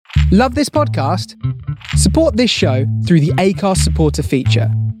Love this podcast? Support this show through the Acast supporter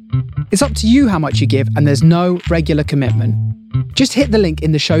feature. It's up to you how much you give, and there's no regular commitment. Just hit the link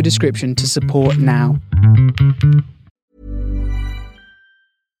in the show description to support now.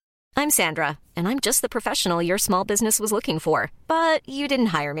 I'm Sandra, and I'm just the professional your small business was looking for. But you didn't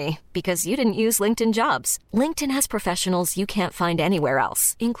hire me because you didn't use LinkedIn Jobs. LinkedIn has professionals you can't find anywhere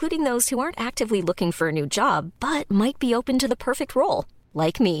else, including those who aren't actively looking for a new job, but might be open to the perfect role,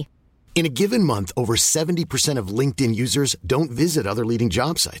 like me. In a given month, over 70% of LinkedIn users don't visit other leading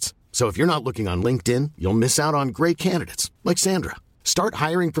job sites. So if you're not looking on LinkedIn, you'll miss out on great candidates like Sandra. Start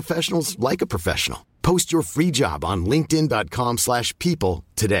hiring professionals like a professional. Post your free job on linkedin.com/people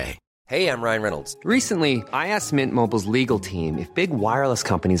today. Hey, I'm Ryan Reynolds. Recently, I asked Mint Mobile's legal team if big wireless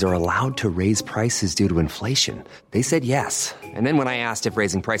companies are allowed to raise prices due to inflation. They said yes. And then when I asked if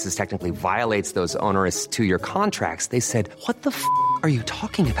raising prices technically violates those onerous 2-year contracts, they said, "What the f*** are you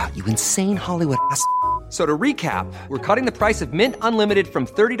talking about, you insane Hollywood ass?" So to recap, we're cutting the price of Mint Unlimited from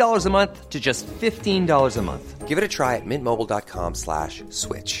 $30 a month to just $15 a month. Give it a try at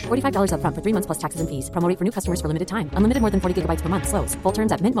mintmobile.com/switch. $45 up front for 3 months plus taxes and fees. Promo rate for new customers for limited time. Unlimited more than 40 gigabytes per month. Slows full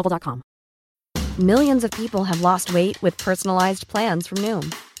terms at mintmobile.com. Millions of people have lost weight with personalized plans from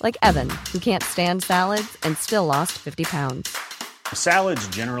Noom. Like Evan, who can't stand salads and still lost 50 pounds. Salads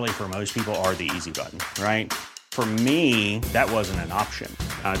generally for most people are the easy button, right? For me, that wasn't an option.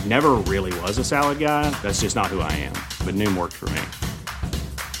 I never really was a salad guy. That's just not who I am. But Noom worked for me.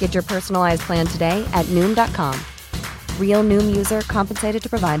 Get your personalized plan today at Noom.com. Real Noom user compensated to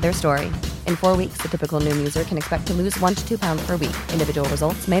provide their story. In 4 weeks, the typical Noom user can expect to lose 1 to 2 pounds per week. Individual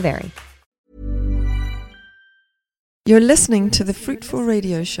results may vary. You're listening to the Fruitful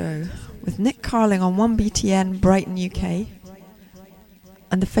Radio Show with Nick Carling on 1BTN Brighton, UK,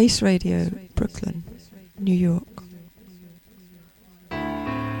 and the Face Radio, Brooklyn, New York.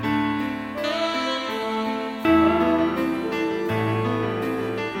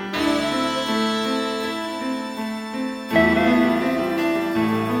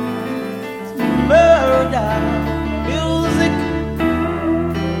 Murder, music,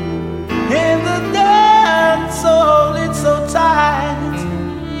 in the dance hall, it's so tight,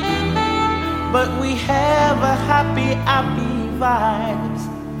 but we have a happy vibes.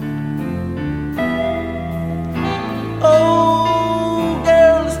 Oh,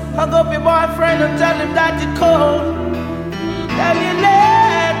 girls, hug up your boyfriend and tell him that you're cold. Tell you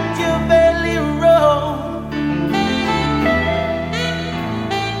let your belly roll.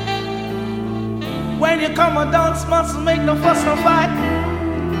 When you come and dance, must make no fuss, no fight.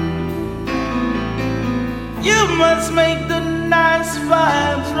 You must make the nice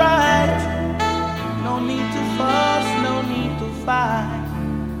vibes right. No need to fuss, no need to fight.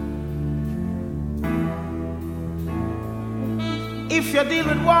 If you deal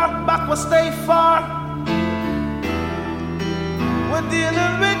with war, back will stay far. We're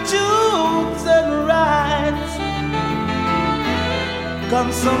dealing with truths and rights.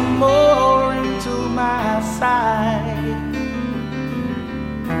 Come some more into my side.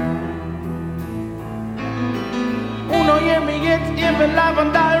 Uno, hear me live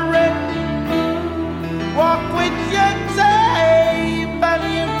and direct. Walk with your tape and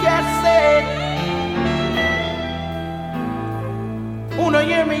your cassette. Uno,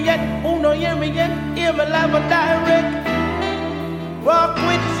 hear me yet, hear me live and direct. Walk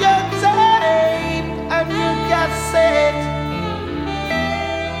with your tape and your cassette.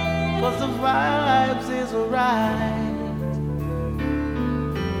 'Cause the vibes is right.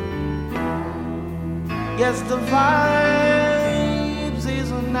 Yes, the vibes is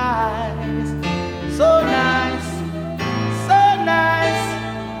nice. So nice, so nice,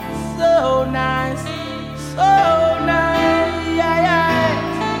 so nice, so nice, yeah, yeah.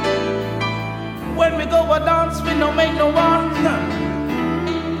 When we go a dance, we don't make no one.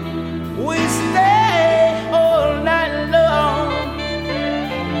 We stay all night long.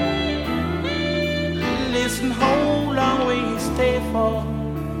 Listen, how long we stay for?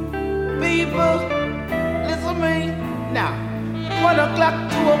 People, listen me now. 1 o'clock,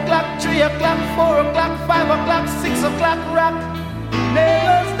 2 o'clock, 3 o'clock, 4 o'clock, 5 o'clock, 6 o'clock, rock.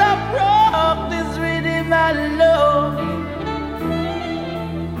 Never stop rock this rhythm I love.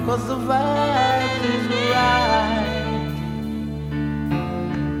 'Cause the vibe is right.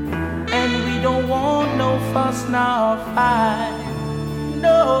 And we don't want no fuss nor fight.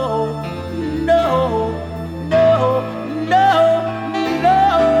 No, no, no, no, no.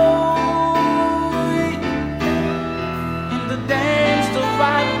 In the dance, the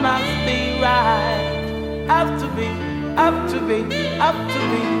vibe must be right. Have to be.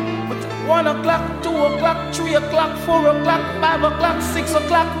 But 1 o'clock, 2 o'clock, 3 3 o'clock, 4 o'clock, 5 o'clock, 6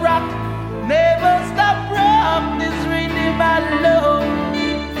 o'clock, rock. Never stop rock this rhythm I love.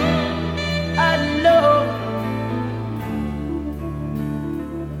 I love.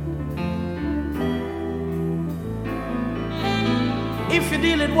 If you're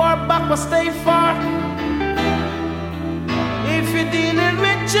dealing war back, but stay far. If you're dealing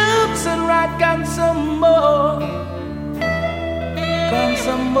with jukes and rock and some more, come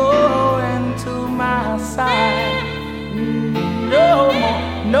some more into my side. No more,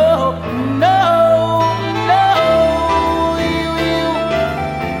 no, no,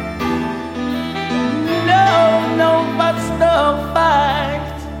 no, no, but no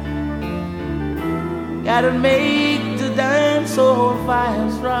fight. Gotta make the dance so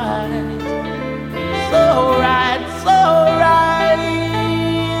vibes right. So right, so right.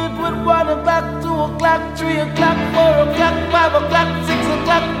 With 1 o'clock, 2 o'clock, 3 o'clock, 4 o'clock, 5 o'clock, 6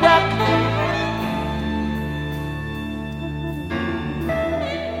 o'clock, rock.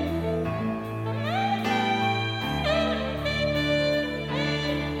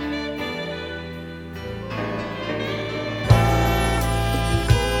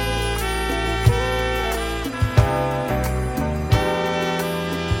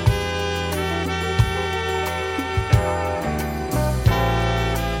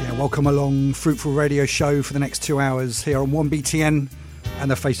 Welcome along, Fruitful Radio Show for the next 2 hours here on 1BTN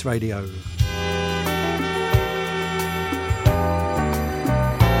and the Face Radio.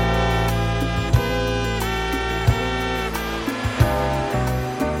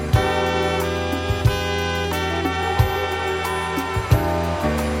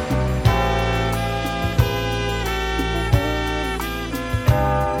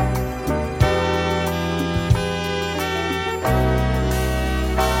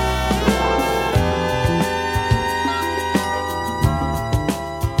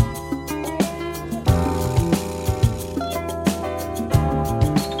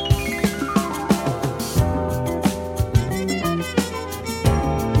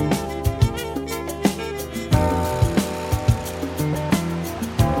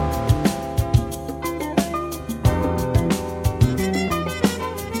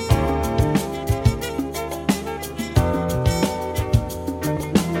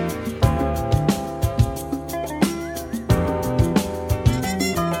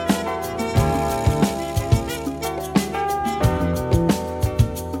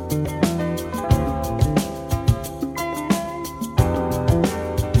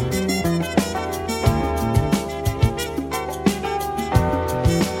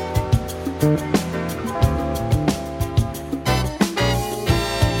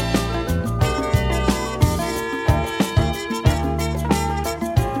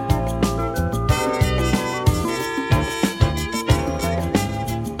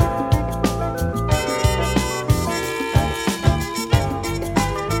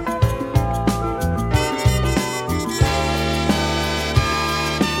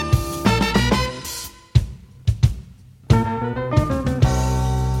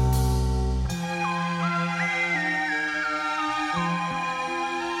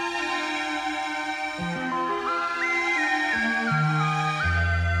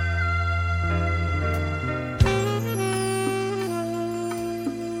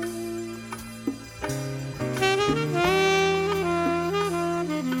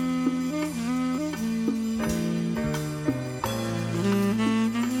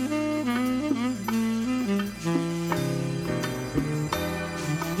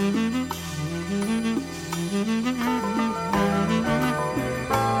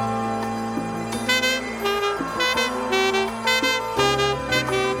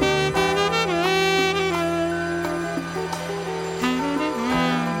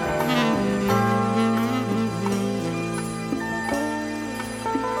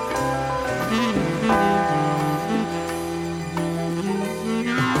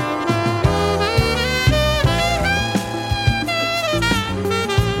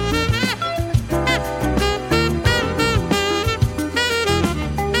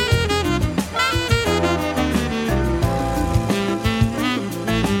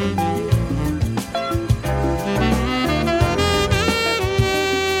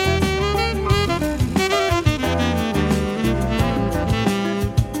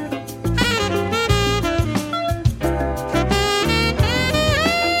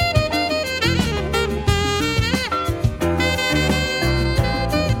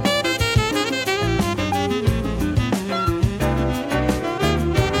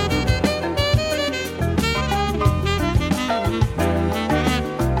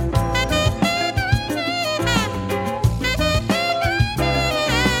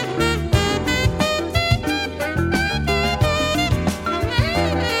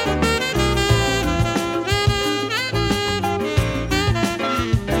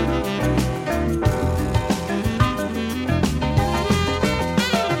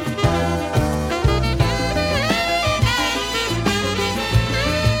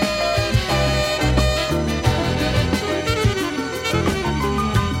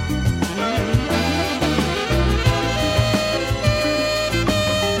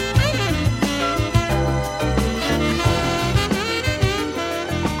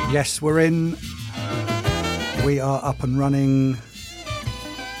 Yes, we're in. We are up and running.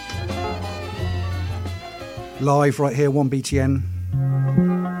 Live right here, 1BTN.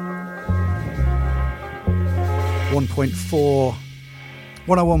 1.4.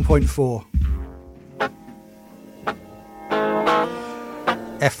 101.4.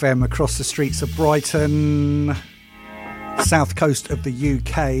 FM across the streets of Brighton. South coast of the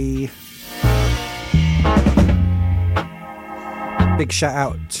UK. Big shout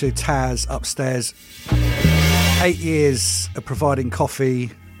out to Taz upstairs. 8 years of providing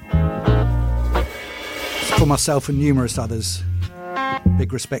coffee for myself and numerous others.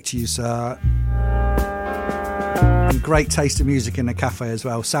 Big respect to you, sir. And great taste of music in the cafe as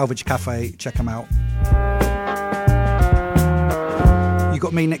well. Salvage Cafe, check them out. You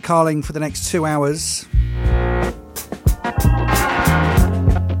got me, Nick Carling, for the next 2 hours.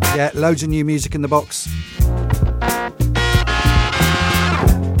 Yeah, loads of new music in the box.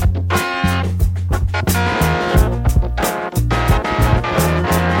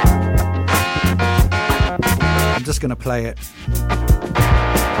 I'm just going to play it.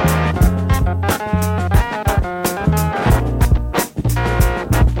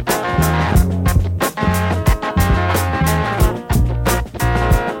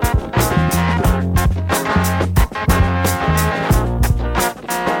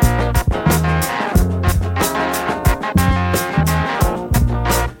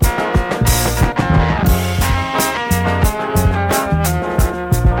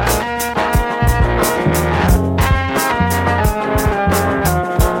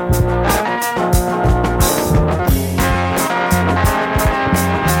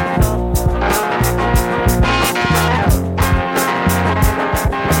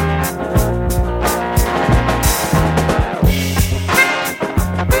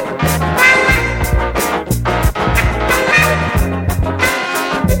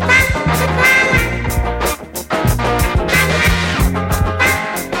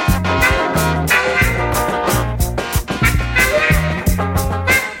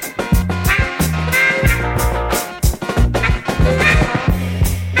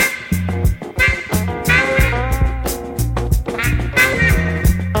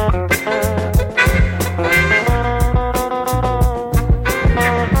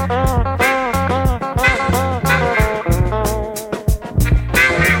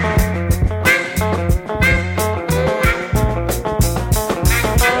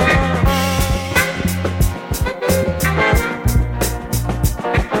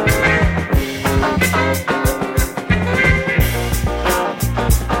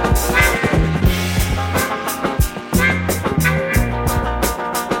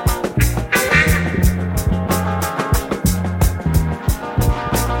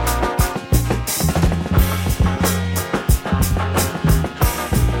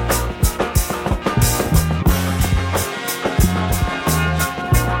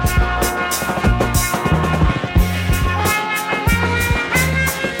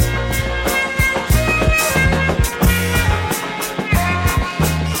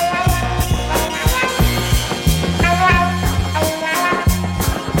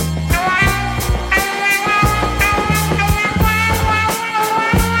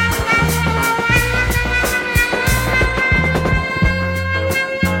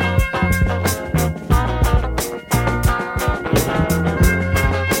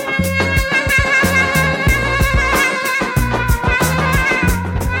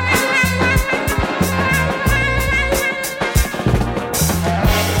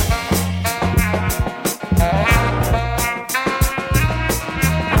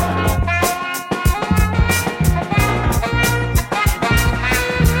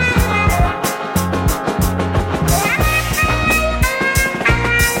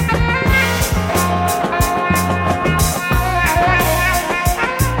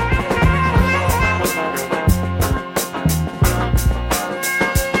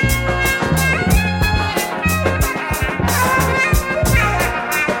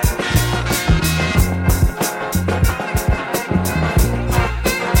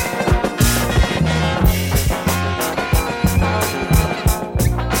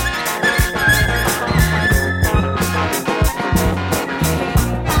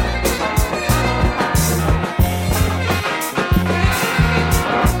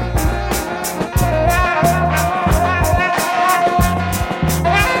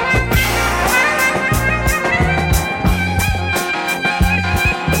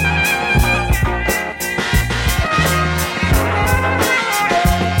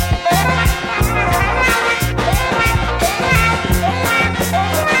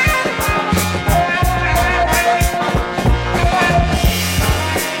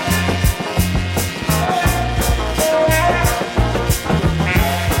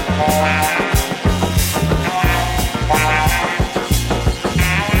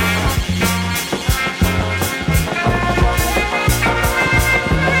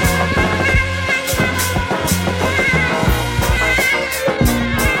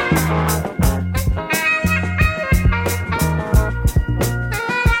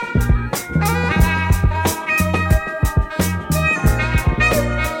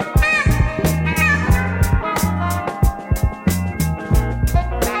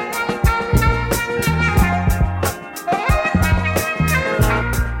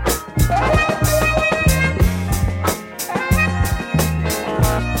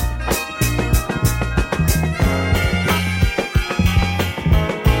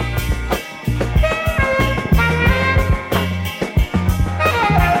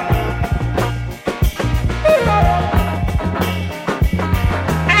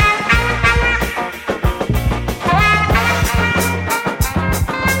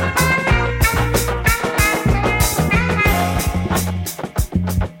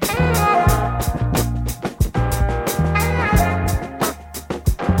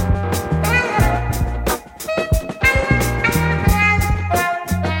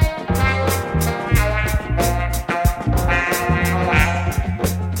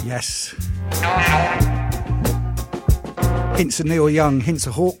 Hints of Neil Young, hints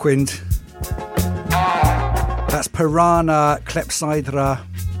of Hawkwind. That's Piranha Clepsydra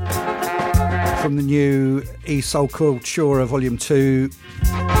from the new E-Soul Cultura Volume 2,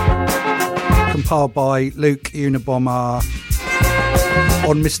 compiled by Luke Unabomber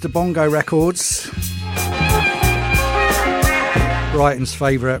on Mr. Bongo Records. Brighton's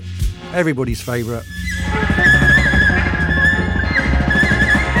favourite, everybody's favourite.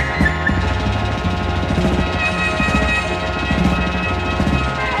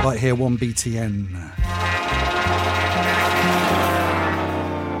 Right here, 1BTN.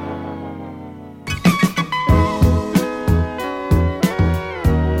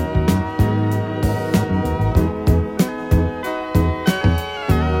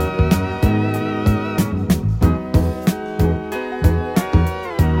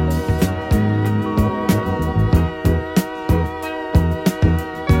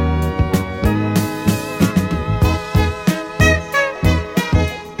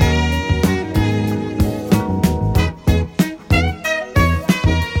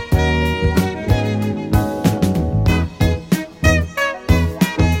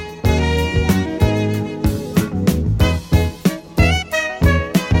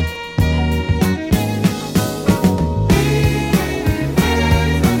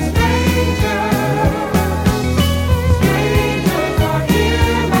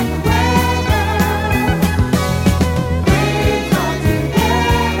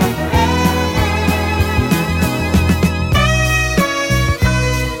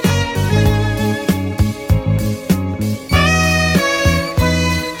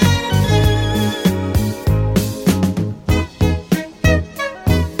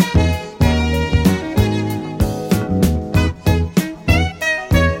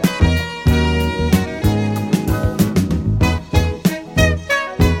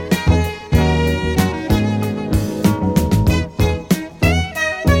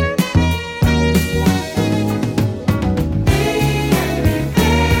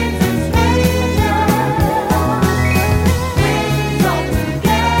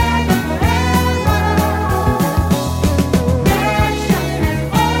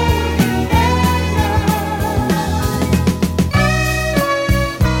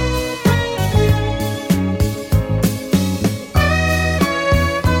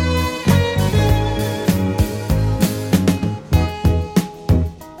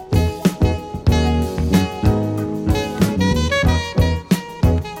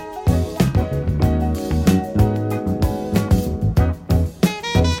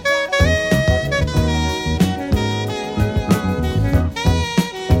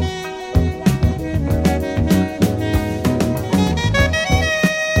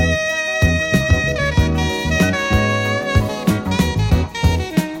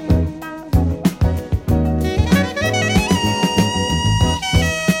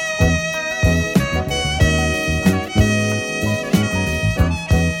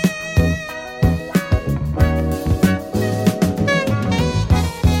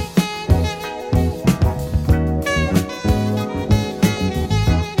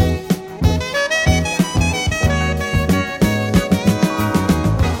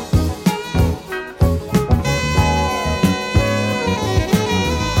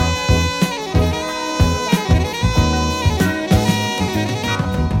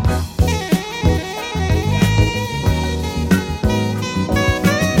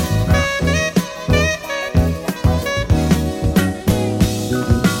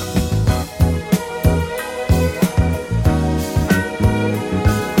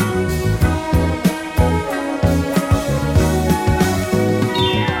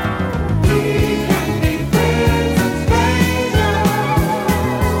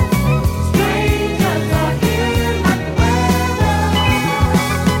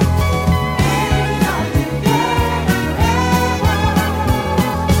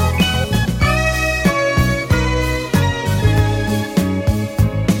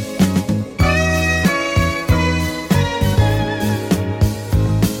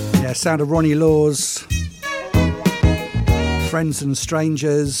 Sound of Ronnie Laws, Friends and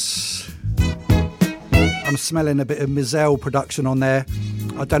Strangers. I'm smelling a bit of Mizell production on there.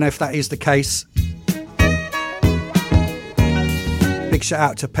 I don't know if that is the case. Big shout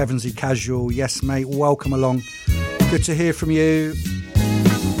out to Pevensey Casual. Yes, mate, welcome along. Good to hear from you.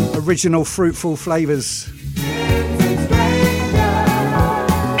 Original Fruitful flavours.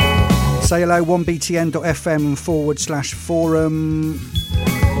 Say hello, 1btn.fm/forum.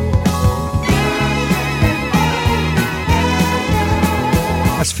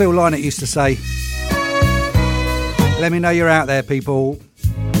 As Phil Lynott used to say. Let me know you're out there, people.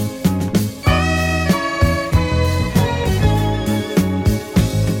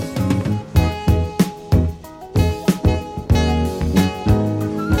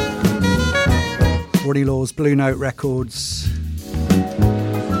 Ronnie Law's Blue Note Records.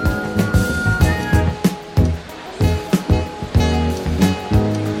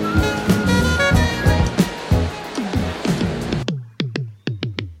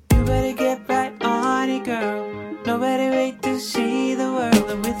 You better get right on it, girl. Nobody wait to see the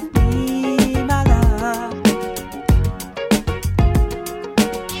world with me, my love.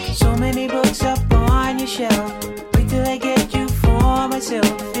 So many books up on your shelf. Wait till I get you for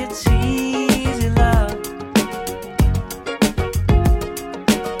myself. It's easy, love.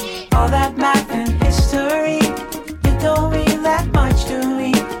 All that math and history, you don't mean that much to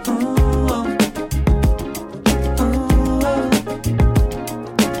me. Ooh, ooh.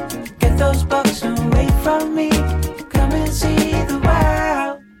 Get those bucks away from me. Come and see the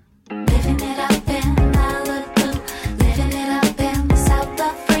world. Living it up in Malibu, living it up in the south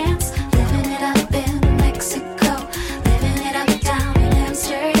of France, living it up in Mexico, living it up down in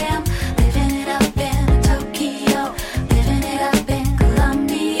Amsterdam, living it up in Tokyo, living it up in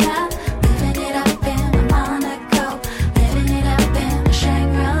Colombia, living it up in Monaco, living it up in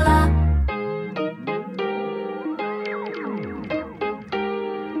Shangri-La.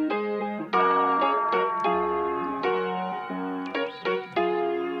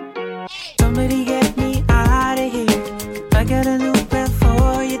 Somebody get me out of here. I got a new plan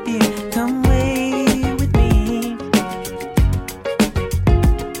for you, dear. Come away with me.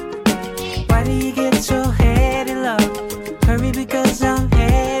 Why do you get so heady, love? Hurry because I'm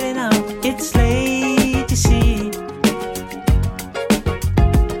heading up. It's late, you see.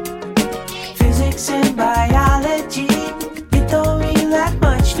 Physics and biology, it don't mean that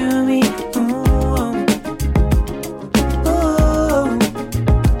much to me. Ooh, ooh.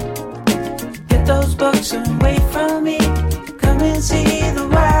 Get those books away from me. Come and see the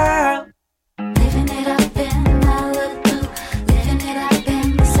world. Living it up in Malibu, living it up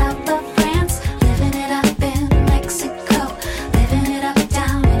in the south of France, living it up in Mexico, living it up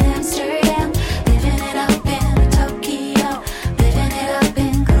down in Amsterdam, living it up in Tokyo, living it up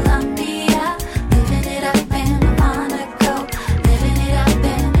in Colombia, living it up in Monaco, living it up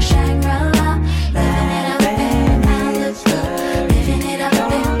in Shangri-La, living it up in Malibu, living it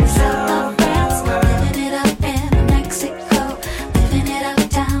up in the south of France, living it up in Mexico, living it up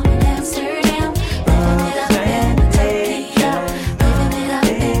down in Amsterdam, living it up in Tokyo, living it up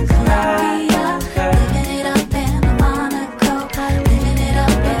in Colombia, living it up in Monaco, living it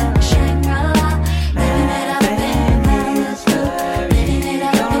up in Shangri-La, living it up in Malibu, living it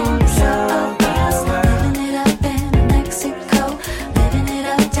up in the south of France, living it up in Mexico, living it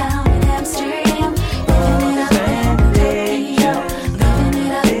up down in Amsterdam, living it up in Tokyo, living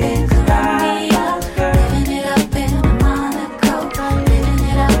it up in Colombia, living it up in Monaco, living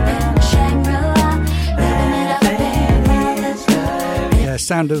it up in Shangri-La, living it up in Malibu, Yeah,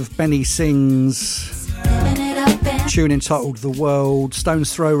 sound of Benny Sings. living it up in Tune entitled The World.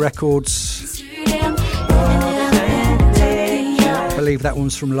 Stones Throw Records. Amsterdam, living it up in Tokyo, I believe that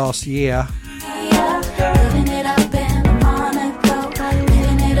one's from last year. living it up in Monaco,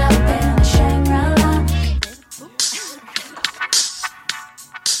 living it up in Shangri-La.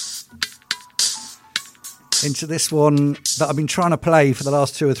 Into this one that I've been trying to play for the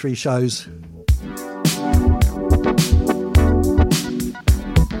last 2 or 3 shows.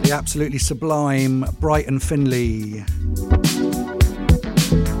 The absolutely sublime Brighton Finley.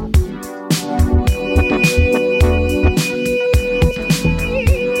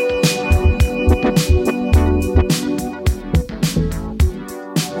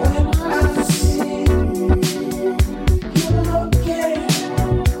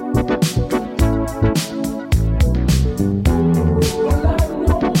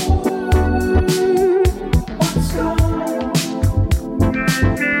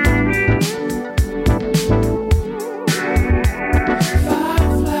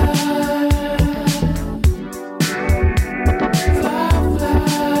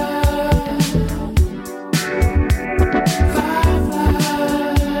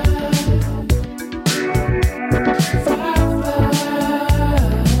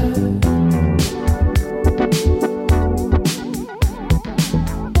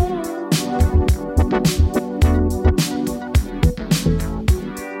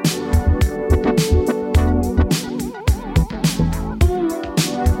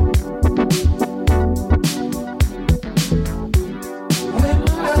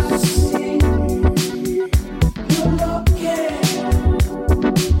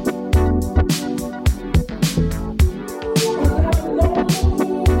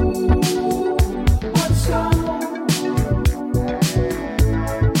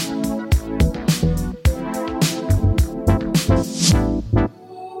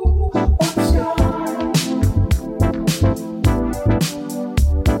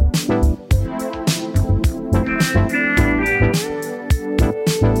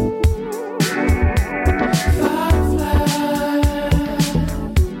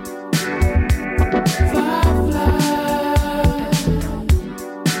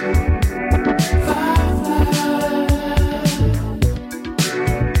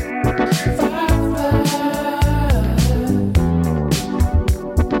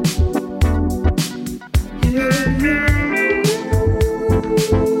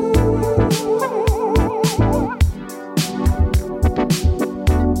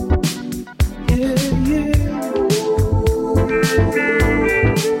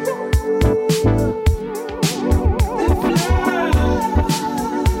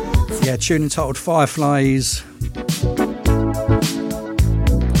 Tune entitled Fireflies.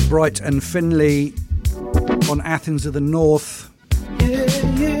 Bright and Finley on Athens of the North.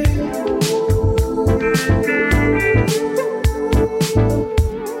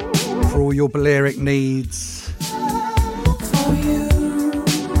 For all your Balearic needs.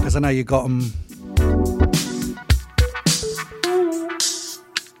 Because I know you got them.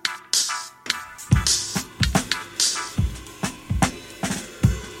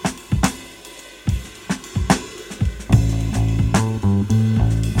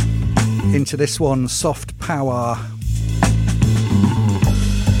 Into this one, Soft Power.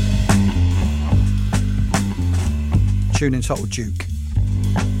 Tune entitled Duke.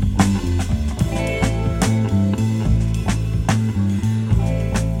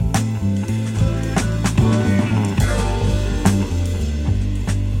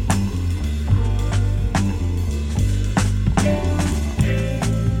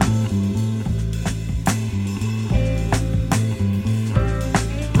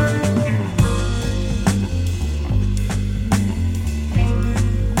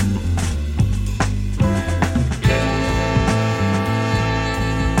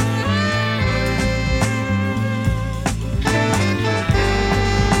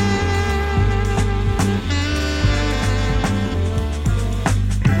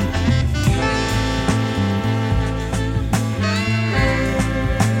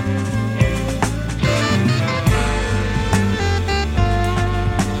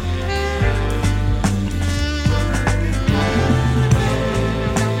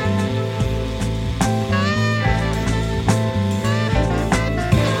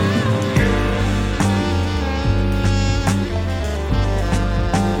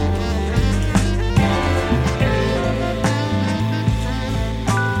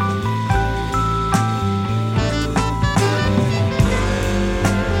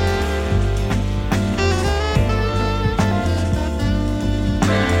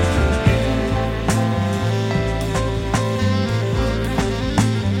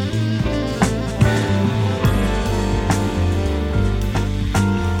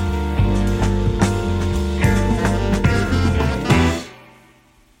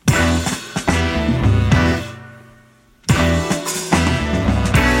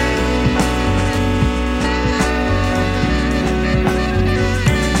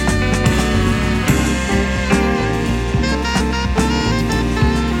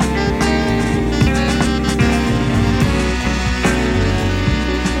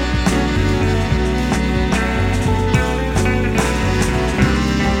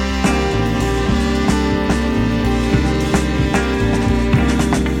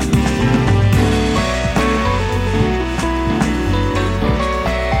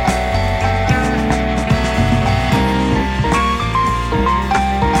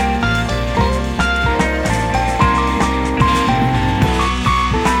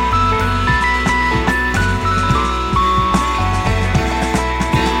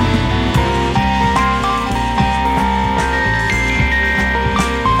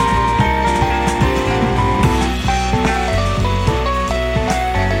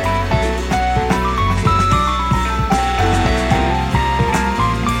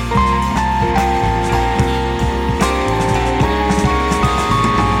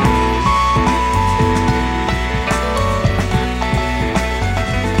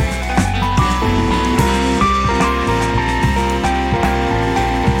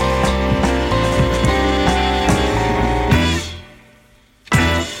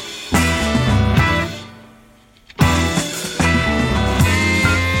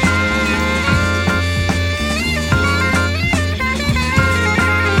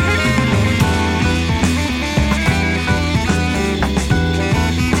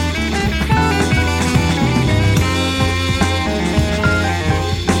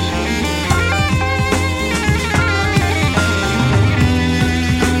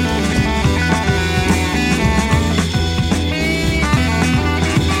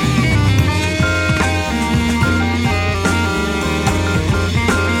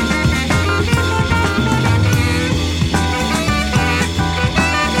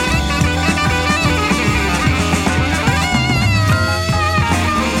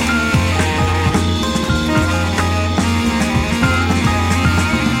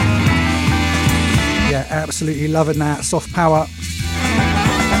 Absolutely loving that. Soft Power.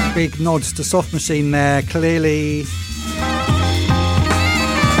 Big nods to Soft Machine there, clearly.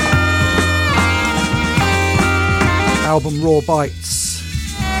 Album Raw Bites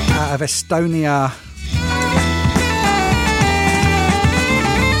out of Estonia.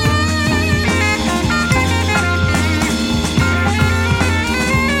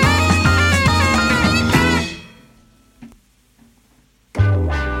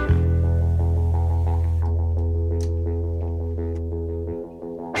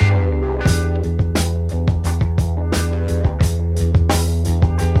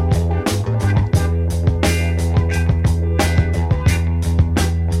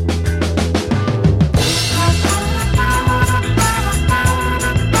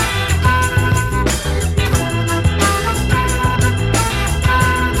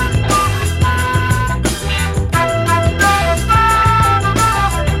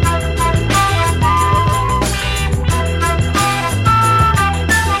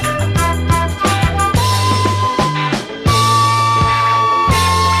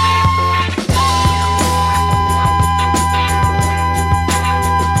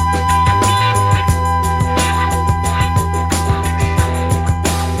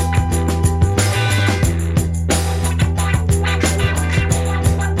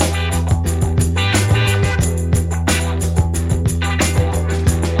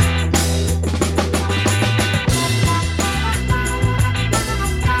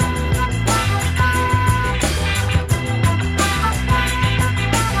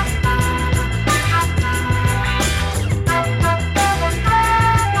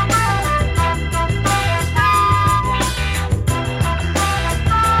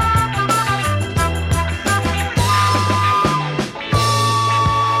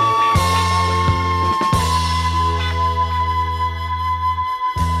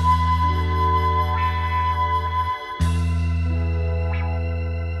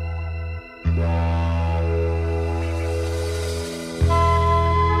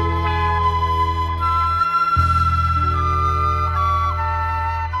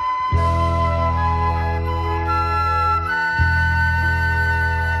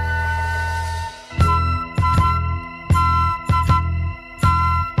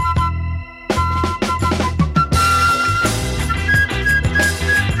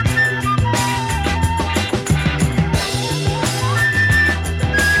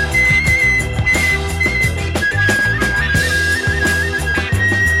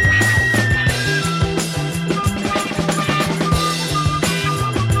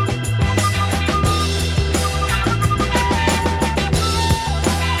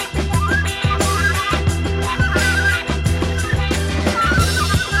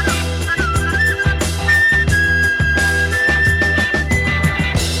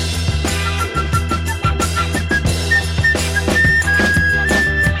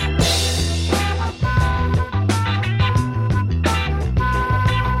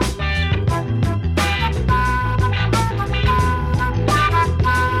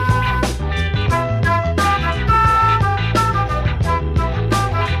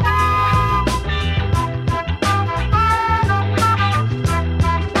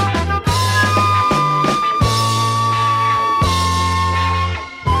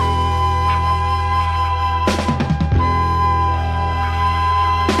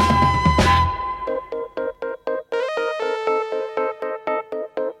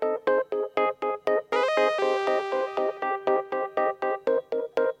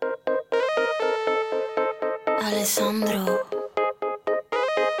 Alessandro.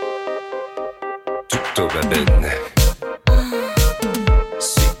 Tutto va bene.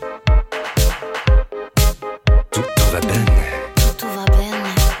 Sì. Tutto va bene. Tutto va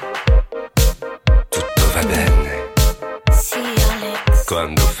bene. Tutto va bene. Sì, Alex.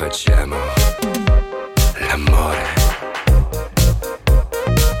 Quando facciamo l'amore.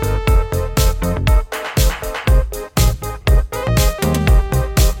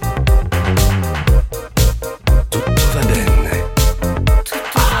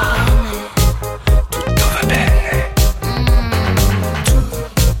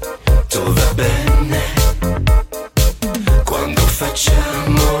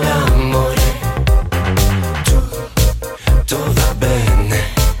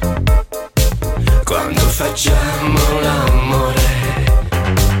 Facciamo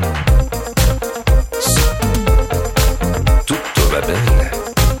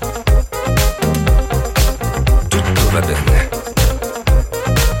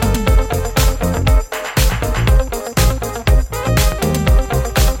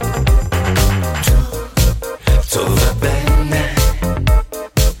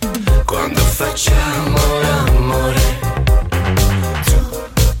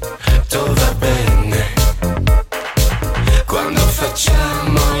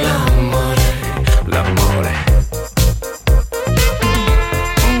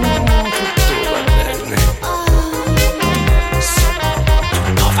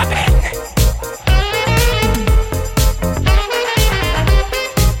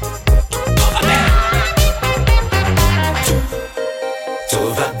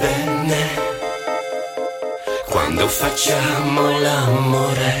Quando facciamo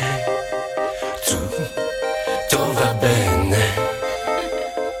l'amore, tutto va bene.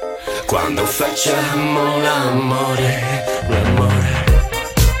 Quando facciamo l'amore, l'amore.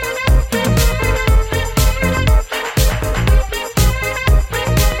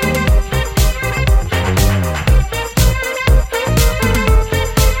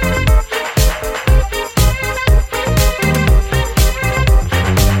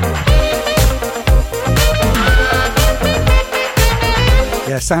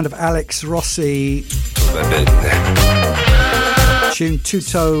 Sound of Alex Rossi. Tune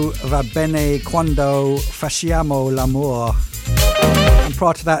Tutto va bene quando facciamo l'amore. And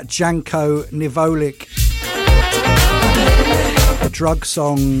prior to that, Janko Nivolik, a drug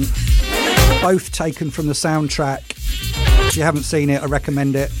song, both taken from the soundtrack. If you haven't seen it, I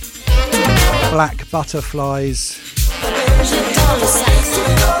recommend it. Black Butterflies,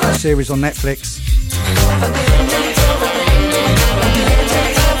 series on Netflix.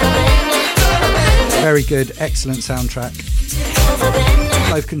 Very good, excellent soundtrack.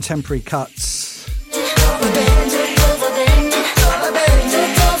 Both contemporary cuts.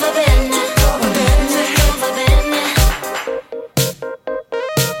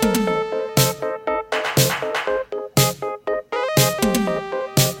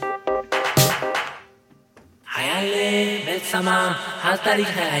 حيالي بالسما هالطريق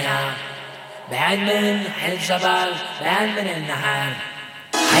هيا بعد من الجبل بعد من النهر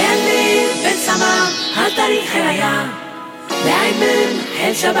حيالي بالسما هالطريق هيا بعد من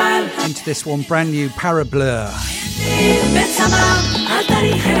الجبل. Into this one, brand new Parablur. بالسما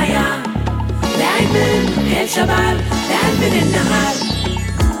هالطريق هيا بعد من الجبل بعد من النهر.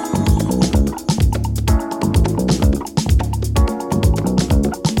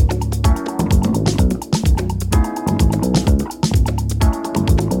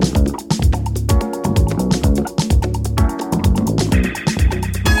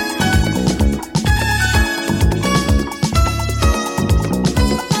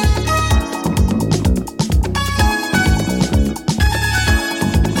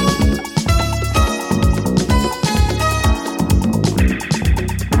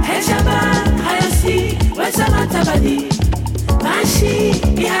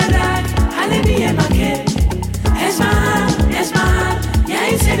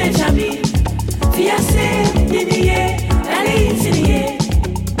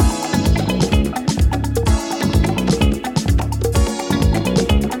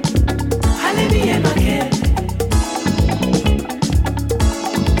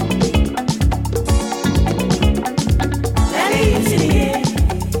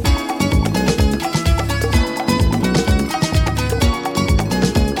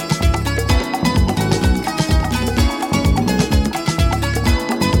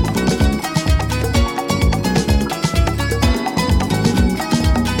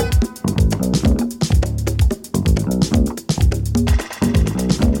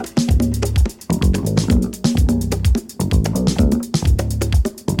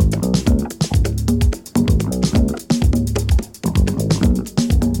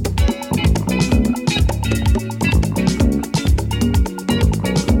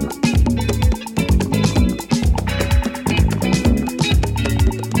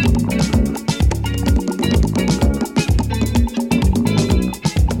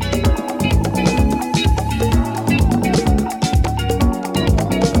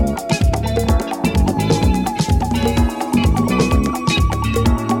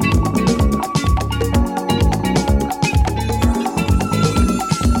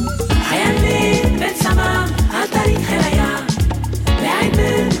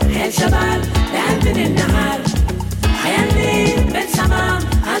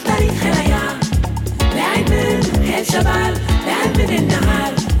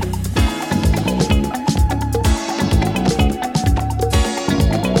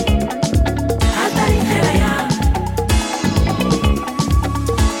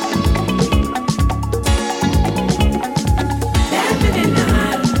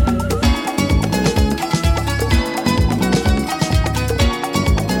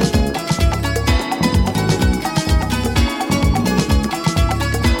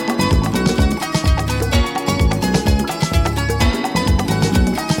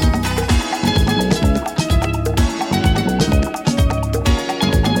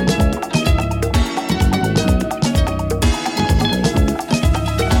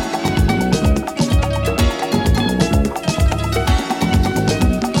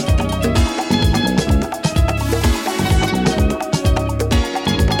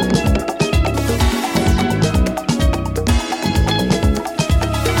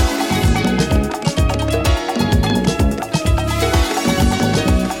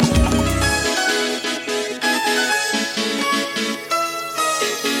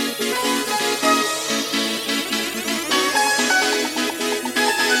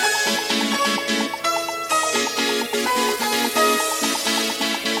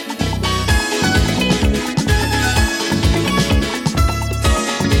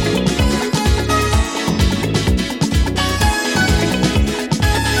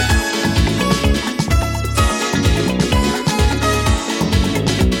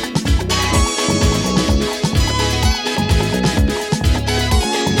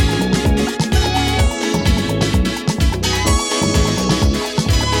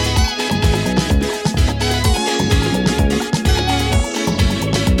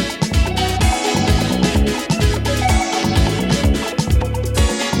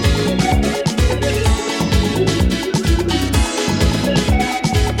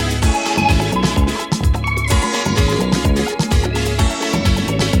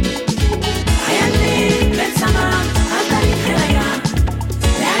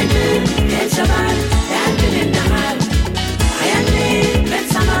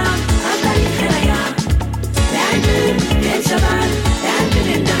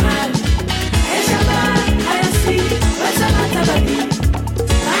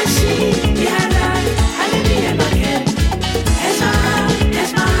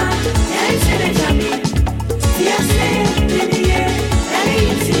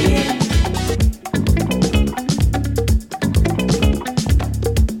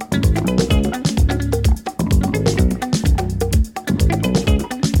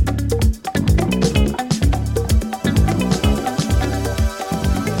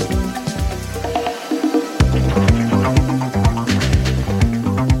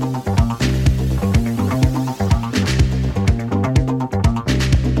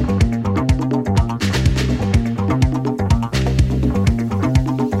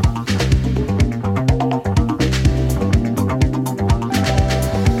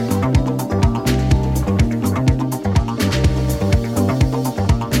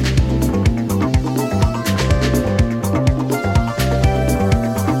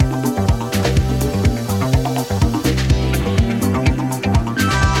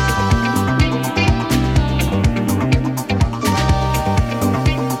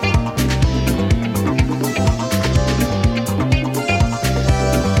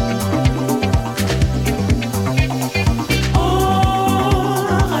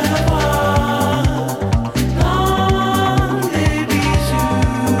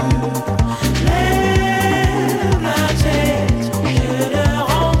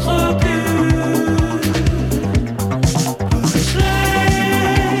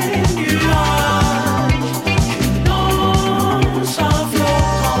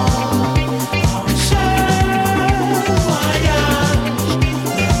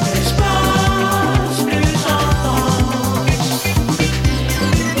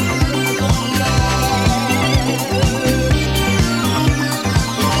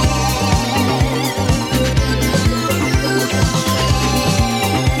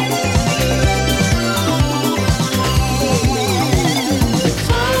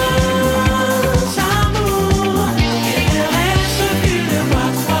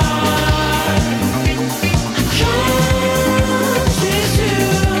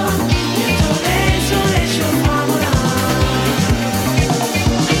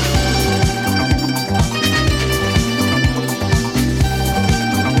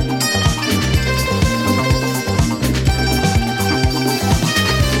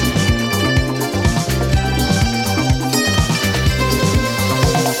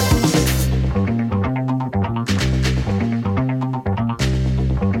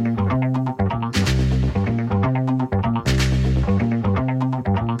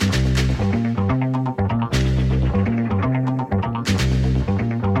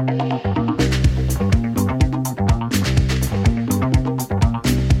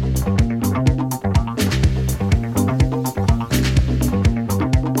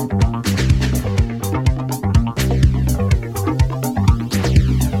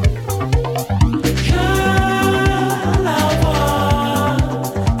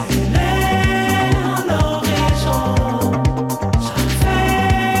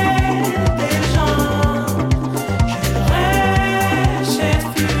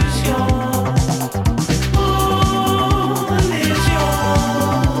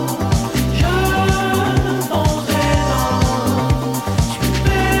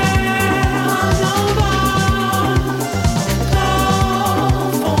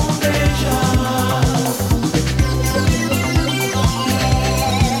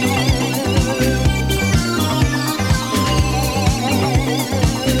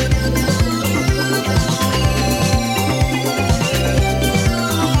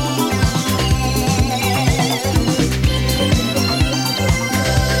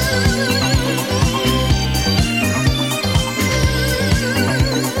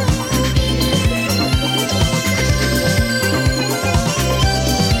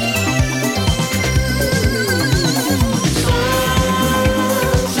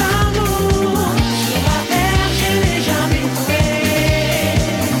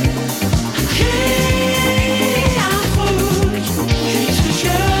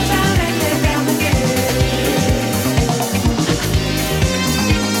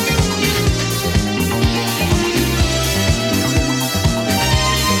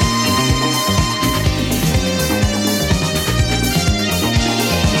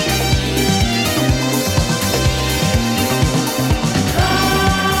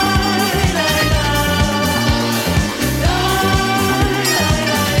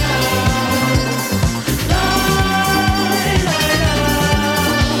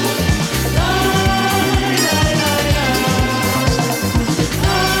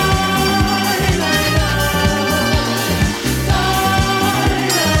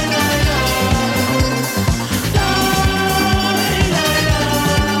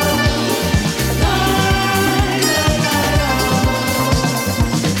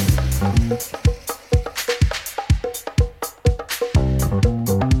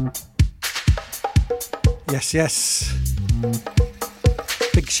 Yes.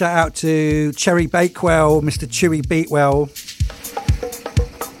 Big shout out to Cherry Bakewell, Mr. Chewy Beatwell.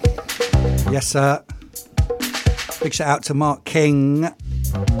 Yes, sir. Big shout out to Mark King,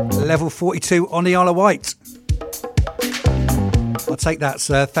 level 42 on the Isle of Wight. I'll take that,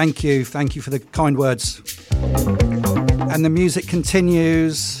 sir. Thank you. Thank you for the kind words. And the music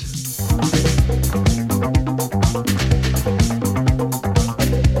continues.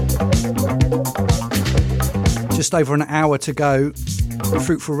 Just over an hour to go. The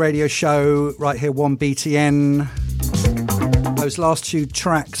Fruitful Radio Show right here, 1BTN. Those last two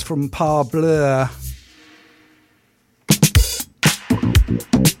tracks from Par Bleu.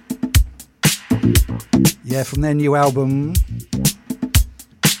 Yeah, from their new album.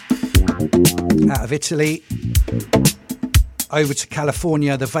 Out of Italy. Over to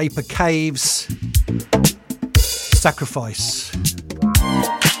California, the Vapor Caves. Sacrifice.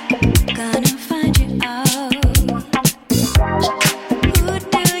 Gonna find you out. Who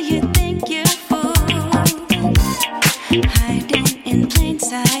do you think you're fooling? Hiding in plain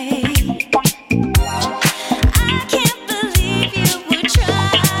sight. I can't believe you would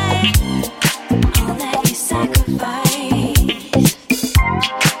try. All that you sacrifice.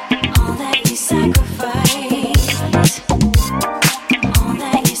 All that you sacrifice. All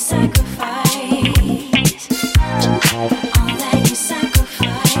that you sacrifice. All that you sacrifice.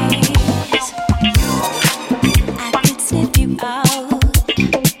 I could sniff you out.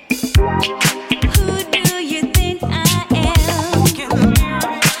 Who do you think I am?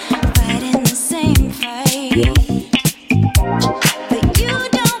 Fighting the same fight. But you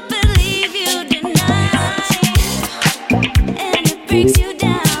don't believe, you deny. And it breaks you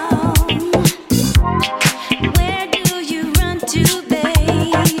down. Where do you run to,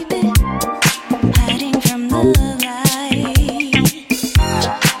 baby? Hiding from the light.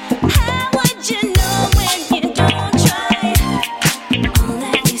 How would you know when you don't try? All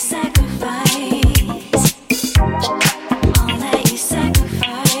that you sacrifice. All that you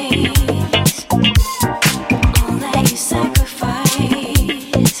sacrifice. All that you sacrifice.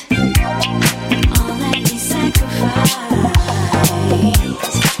 All that you sacrifice.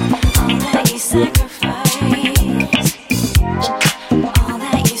 All that you sacrifice. All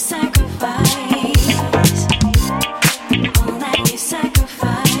that you sacrifice. All that you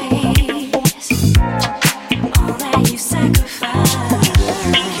sacrifice. All that you sacrifice.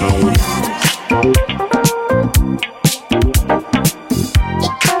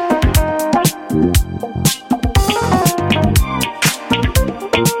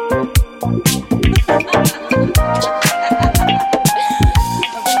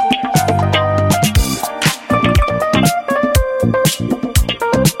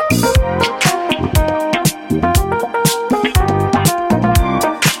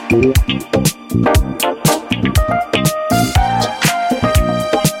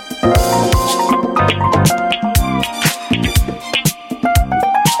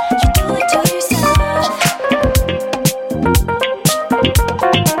 You do it to yourself.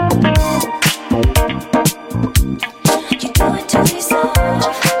 You do it to yourself.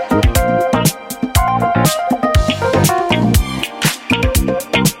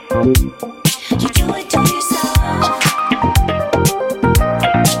 You do it to yourself.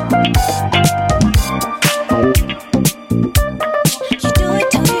 You do it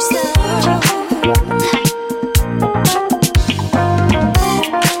to yourself.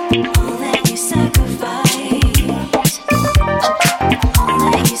 All that you sacrifice. All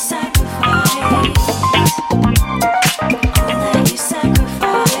that you sacrifice. All that you sacrifice. All that you sacrifice.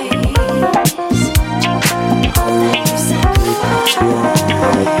 All that you sacrifice.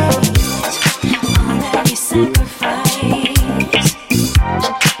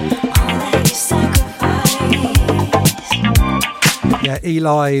 All that you sacrifice. Yeah,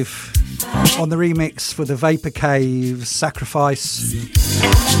 E-Live on the remix for the Vapor Caves, Sacrifice.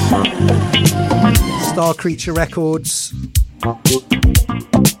 Star Creature Records.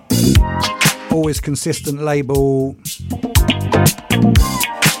 Always consistent label.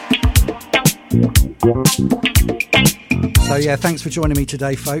 So yeah, thanks for joining me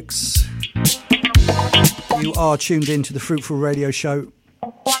today, folks. You are tuned in to the Fruitful Radio Show.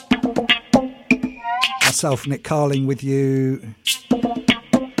 Myself, Nick Carling, with you.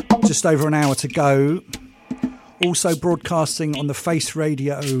 Just over an hour to go. Also broadcasting on the Face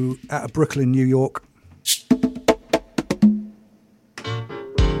Radio out of Brooklyn, New York.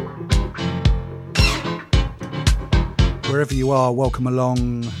 Wherever you are, welcome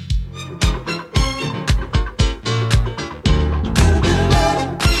along.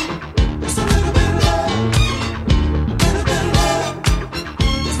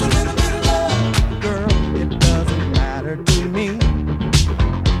 Girl, it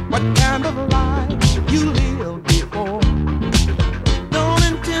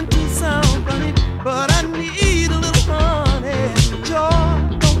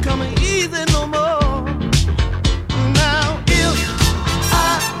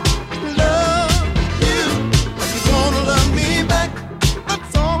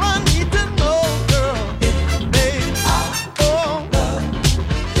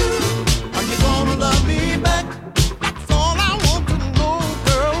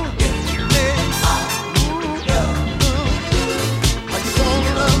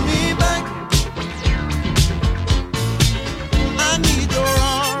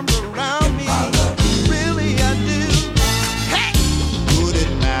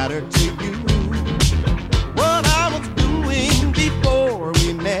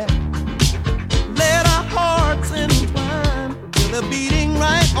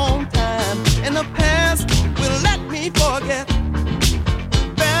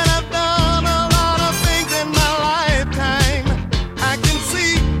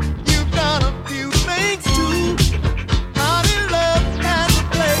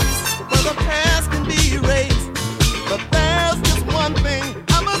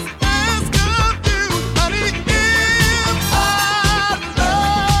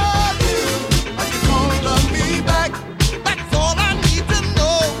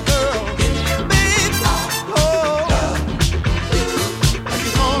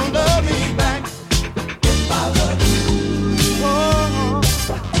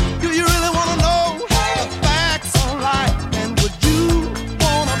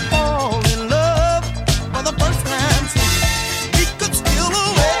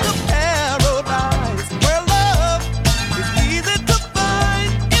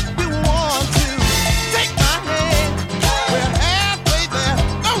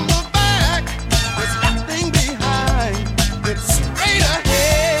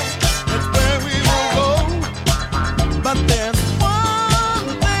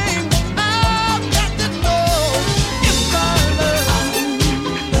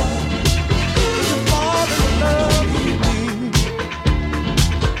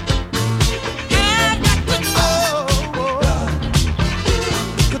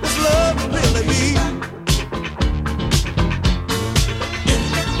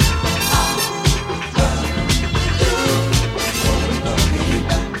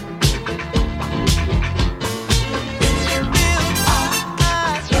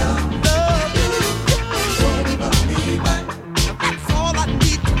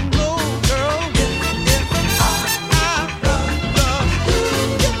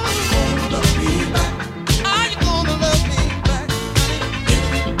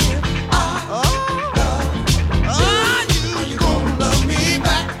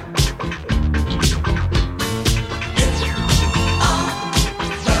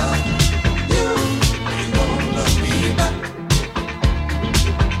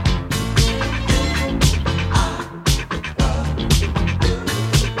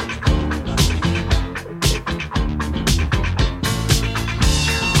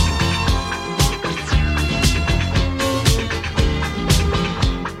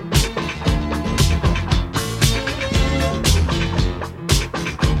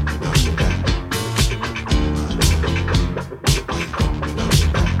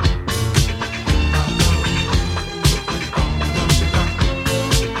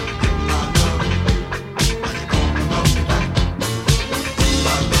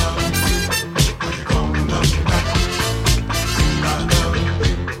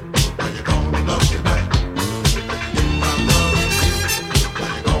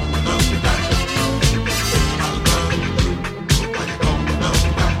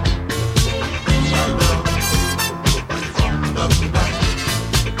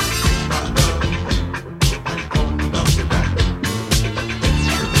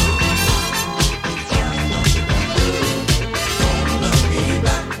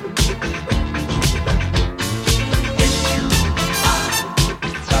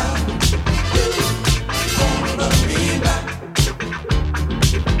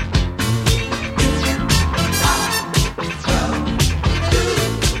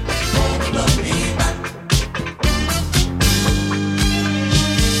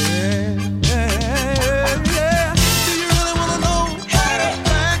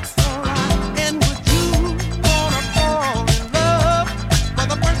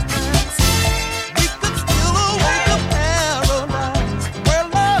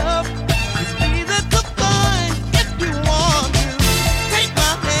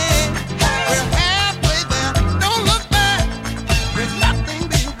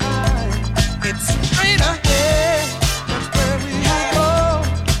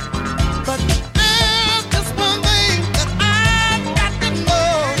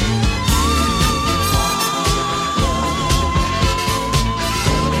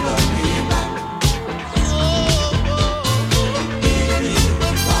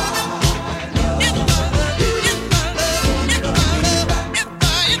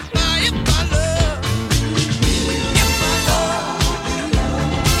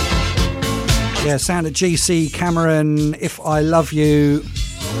Yeah, sound of GC Cameron, If I Love You.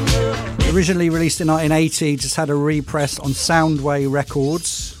 Originally released in 1980, just had a repress on Soundway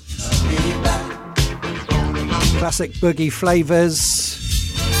Records. Classic boogie flavours.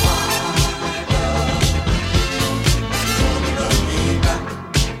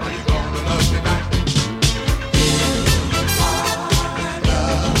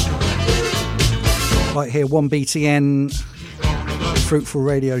 Right here, 1BTN, Fruitful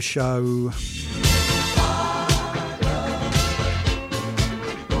Radio Show.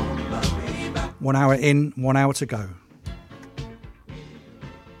 One hour in, 1 hour to go.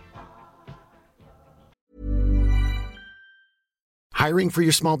 Hiring for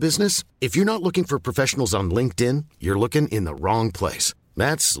your small business? If you're not looking for professionals on LinkedIn, you're looking in the wrong place.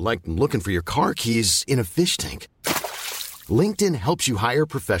 That's like looking for your car keys in a fish tank. LinkedIn helps you hire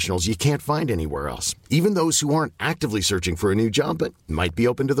professionals you can't find anywhere else, even those who aren't actively searching for a new job but might be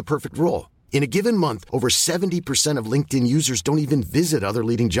open to the perfect role. In a given month, over 70% of LinkedIn users don't even visit other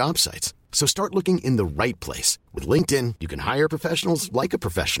leading job sites. So start looking in the right place. With LinkedIn, you can hire professionals like a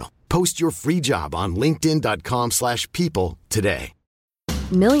professional. Post your free job on linkedin.com/people today.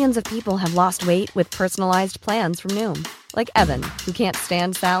 Millions of people have lost weight with personalized plans from Noom. Like Evan, who can't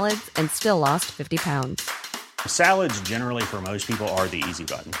stand salads and still lost 50 pounds. Salads generally for most people are the easy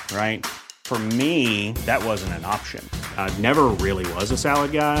button, right? For me, that wasn't an option. I never really was a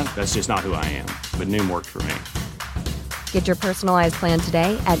salad guy. That's just not who I am. But Noom worked for me. Get your personalized plan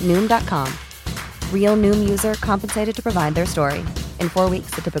today at Noom.com. Real Noom user compensated to provide their story. In 4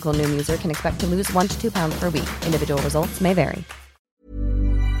 weeks, the typical Noom user can expect to lose 1 to 2 pounds per week. Individual results may vary.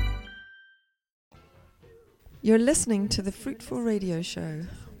 You're listening to the Fruitful Radio Show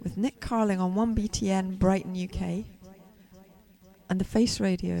with Nick Carling on 1BTN Brighton, UK, and the Face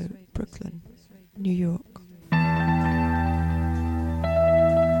Radio, Brooklyn, New York.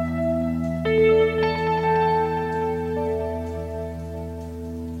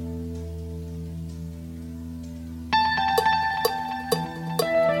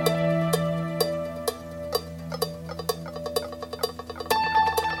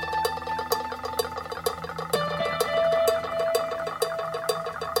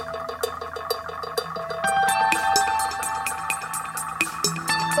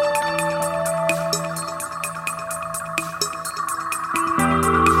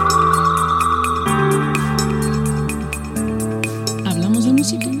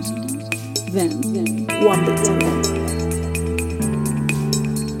 Then 1BTN.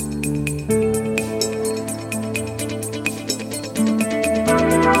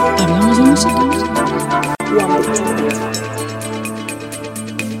 Hablamos de música. 1BTN.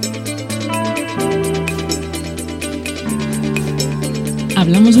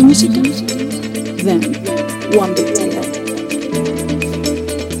 Hablamos de música. Then 1BTN.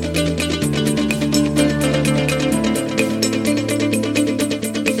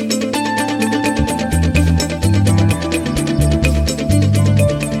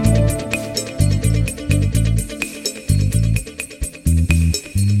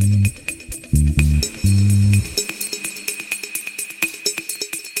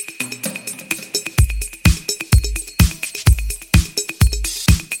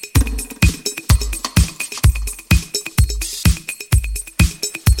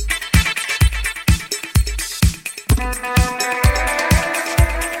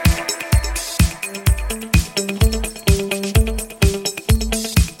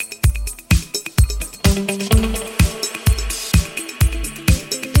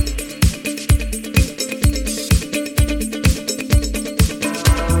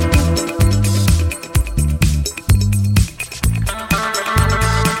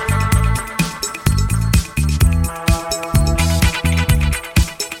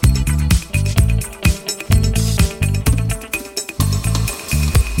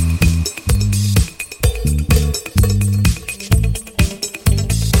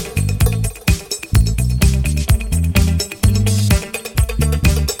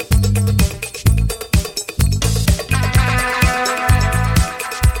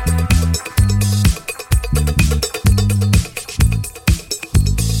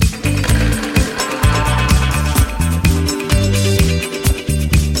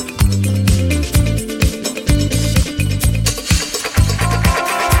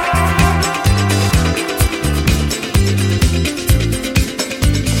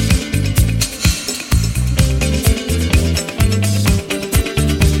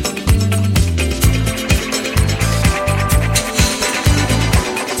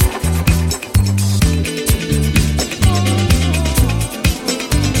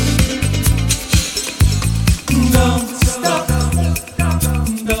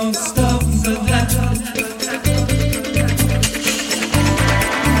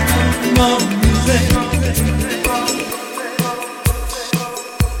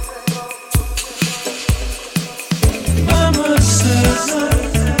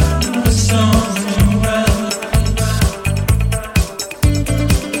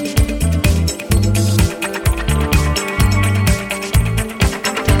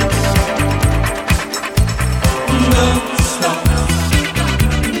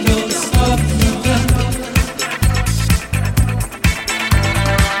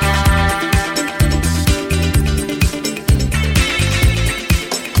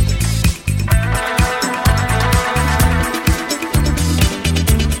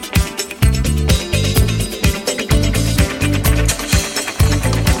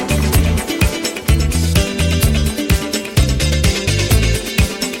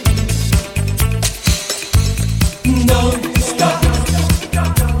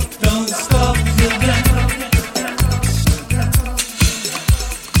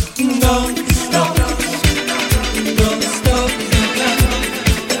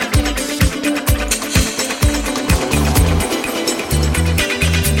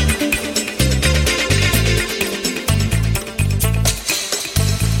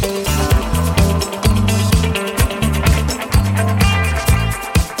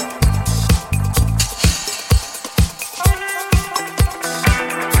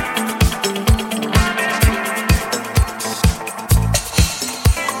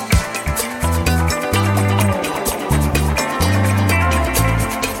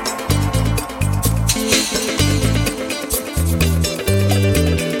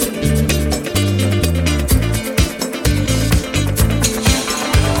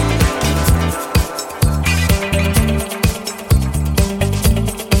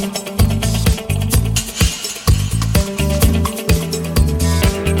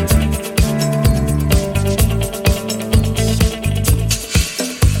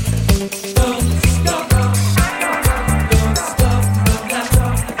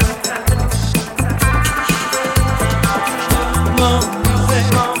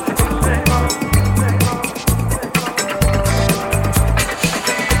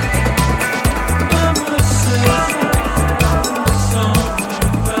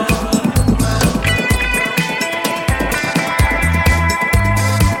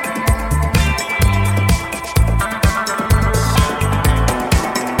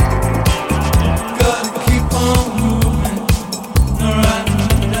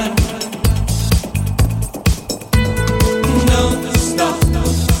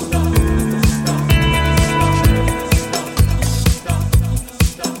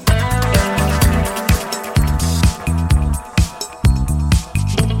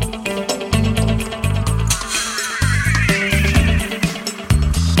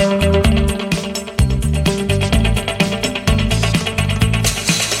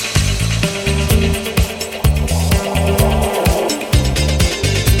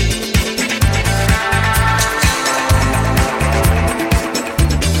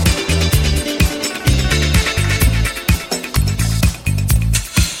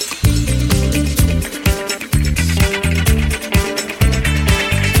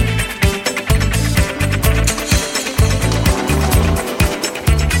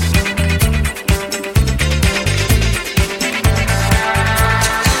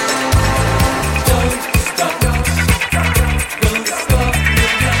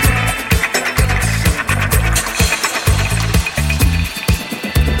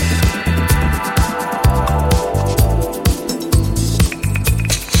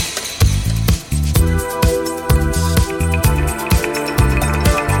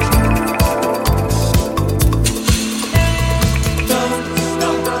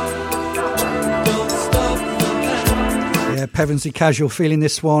 Pevensey Casual feeling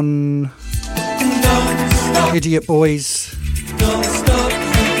this one. Idiot Boys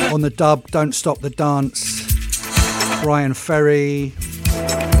on the dub, Don't Stop the Dance. Brian Ferry.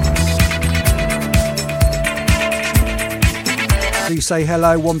 Do say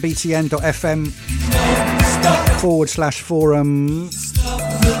hello, 1btn.fm/forum.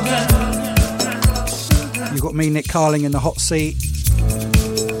 You've got me, Nick Carling, in the hot seat.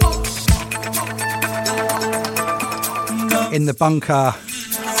 In the bunker.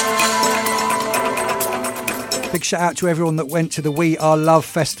 Big shout out to everyone that went to the We Are Love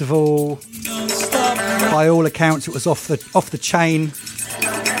Festival. By all accounts, it was off the chain.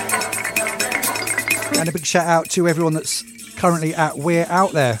 And a big shout out to everyone that's currently at We're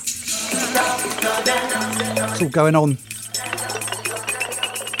Out There. It's all going on.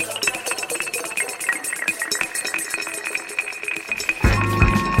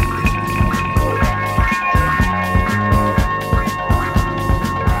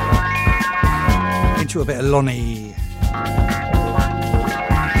 Into a bit of Lonnie.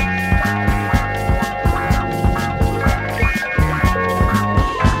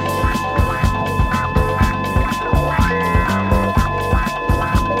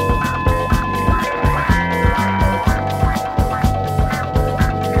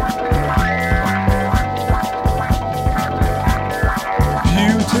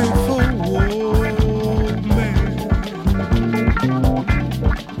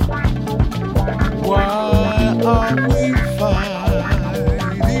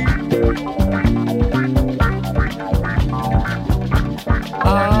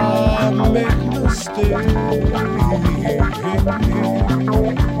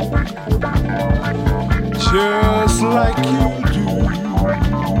 Just like you do.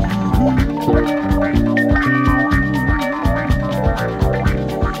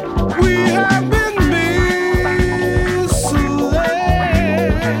 We have been misled.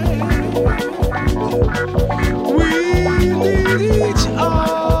 We need each other.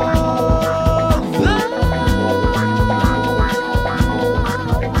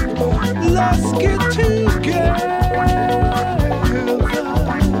 Let's get together.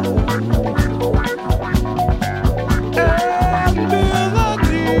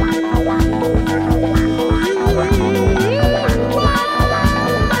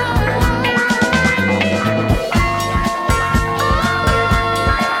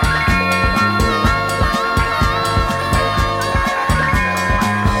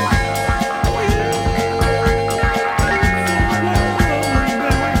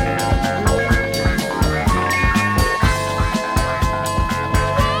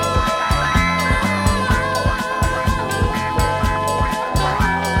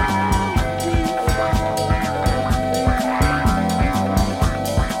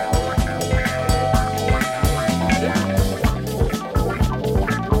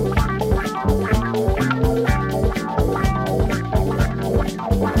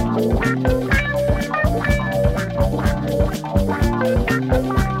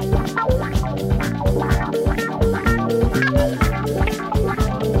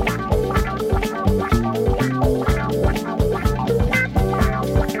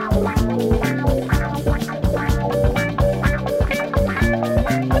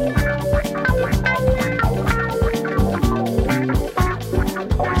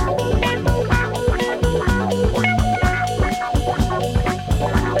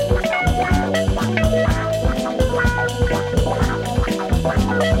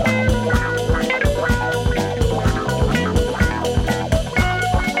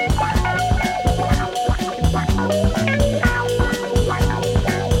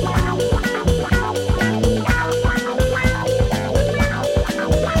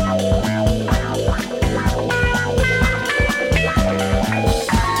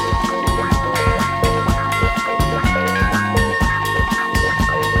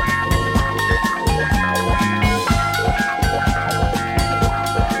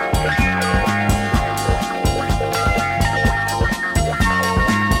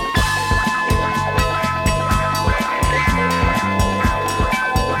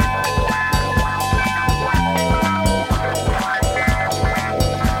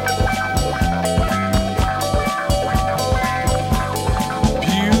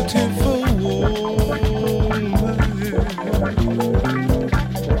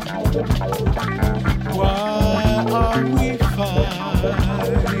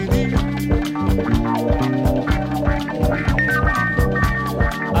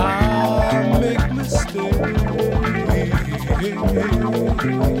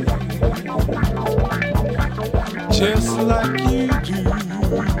 Just like you do.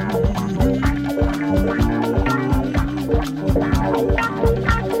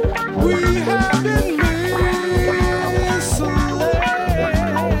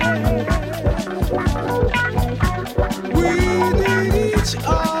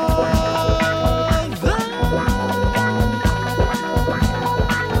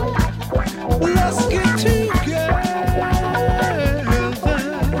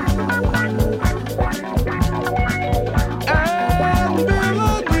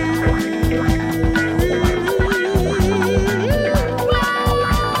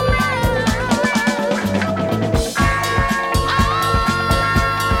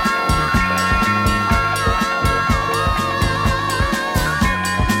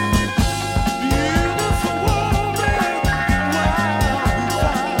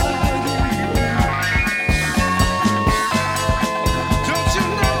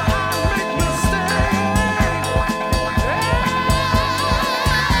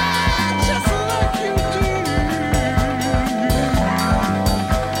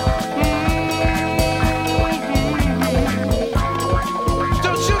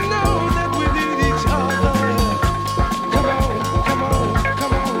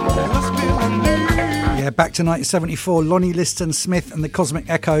 back to 1974, Lonnie Liston Smith and the Cosmic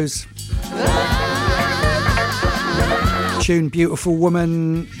Echoes. Tune Beautiful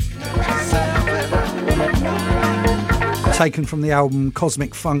Woman, taken from the album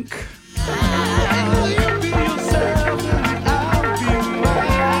Cosmic Funk.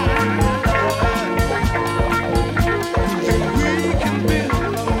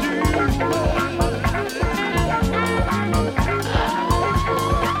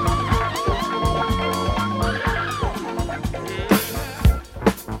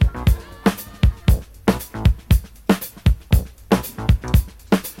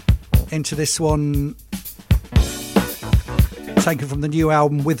 Into this one, taken from the new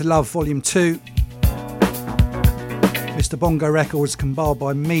album With Love Volume 2. Mr. Bongo Records, compiled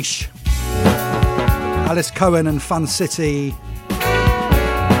by Mish, Alice Cohen and Fun City.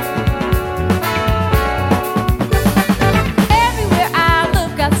 Everywhere I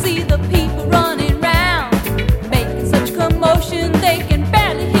look, I see the people running round, making such commotion they can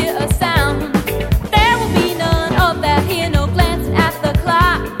barely hear a sound. There will be none of that here, no glancing at the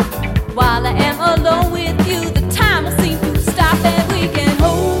clock. While I am alone with you, the time will seem to stop, and we can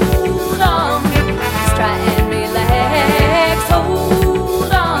hold on. Just try and relax.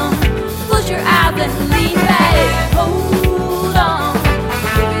 Hold on. Close your eyes and lean back. Hold on.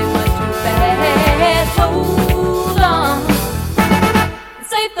 Living much too fast. Hold on.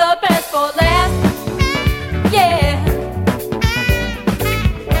 Save the best for last. Yeah.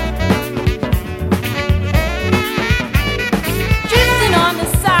 Drifting on the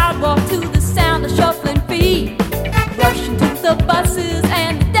sidewalk to the sound of shuffling feet, rushing to the buses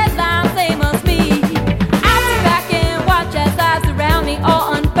and the deadlines they must meet. I sit back and watch as eyes around me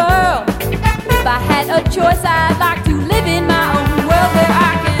all unfurl. If I had a choice, I'd like to live in my own world where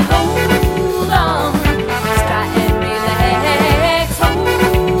I can hold on. Just try and relax.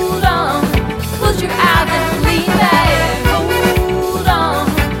 Hold on. Close your eyes and lean back. Hold on.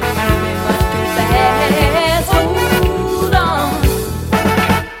 Moving much too fast. Hold on.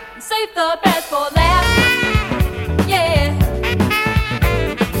 Save the best for last. Yeah.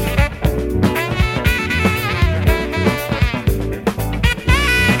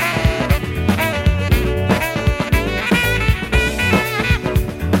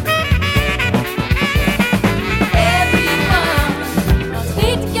 Everyone must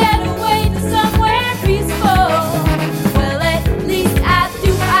need to get away to somewhere peaceful. Well, at least I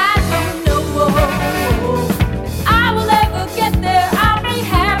do. I don't know I will ever get there. I'll be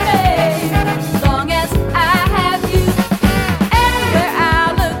happy long as I have you. Everywhere I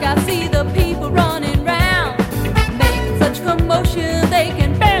look, I see the people running round, making such commotion they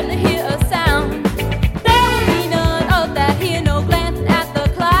can barely hear a sound. There will be none of that here, no glancing at the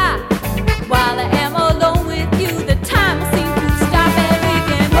clock. While I am alone with you, the time will seem to stop, and we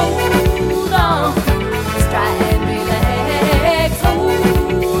can hold on. Just try and relax.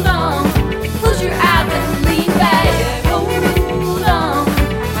 Hold on. Close your eyes and lean back. Hold on.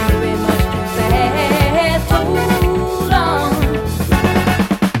 Moving much too fast. Hold on.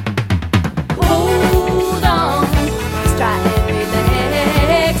 Hold on. Just try and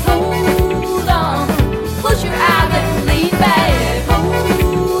relax. Hold on. Close your eyes and lean back.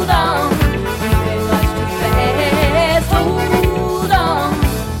 Hold on. Moving much too fast. Hold on.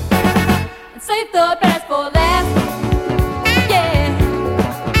 And save the best for last. Yeah.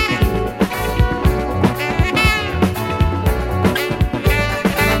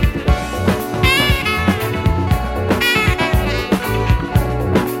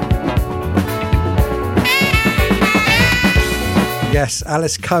 Yes,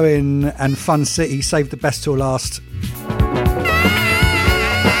 Alice Cohen and Fun City, Save the Best till last.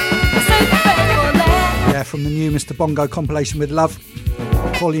 Yeah, from the new Mr. Bongo compilation With Love,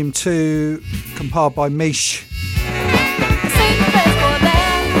 Volume 2, compiled by Mish.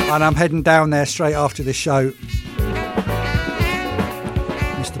 And I'm heading down there straight after this show.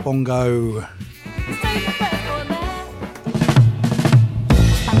 Mr. Bongo.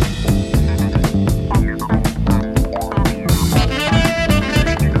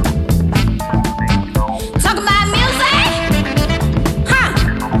 Talk about music, huh?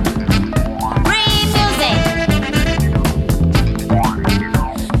 Bring music.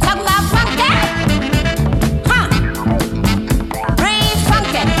 Talk about funky, huh? Bring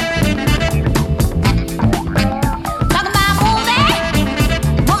funky. Talk about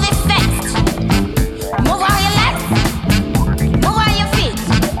movie fest. Move on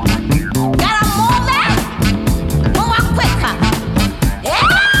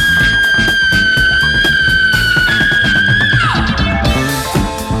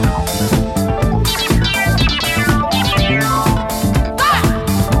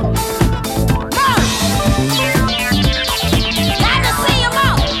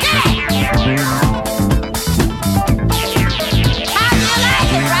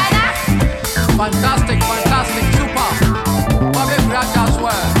Fantastic, fantastic, super. Bobby Crack as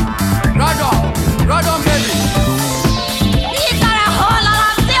well. Run on, baby. You got a whole lot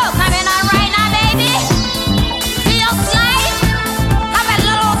of steel coming on right now, baby. Feel safe, have a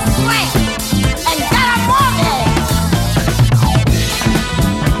little strength, and get a moving.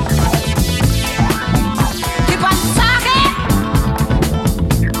 Keep on talking.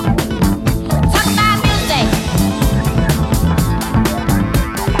 Talk about music.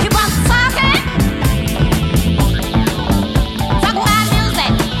 Keep on talking. Talk about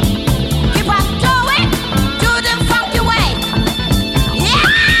music. Keep on doing. Do the funky way. Yeah.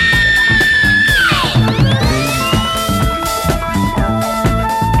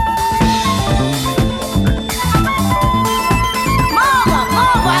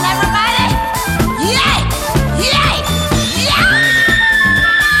 Move on, everybody. Yay, yay, yeah.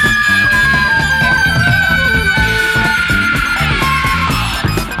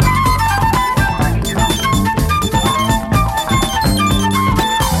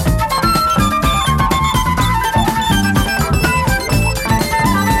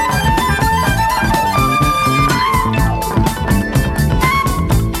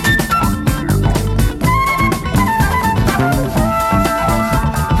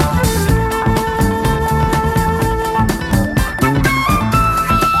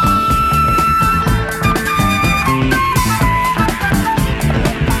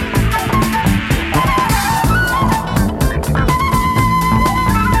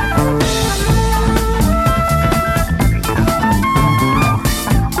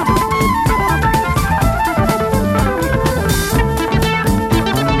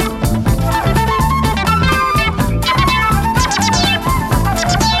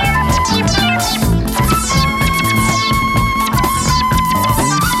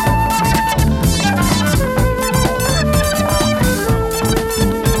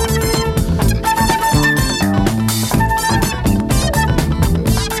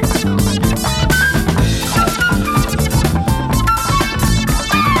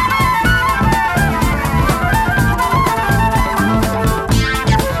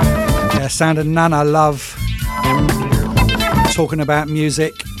 Yeah, sound of Nana Love. Talking about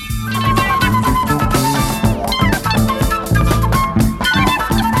music.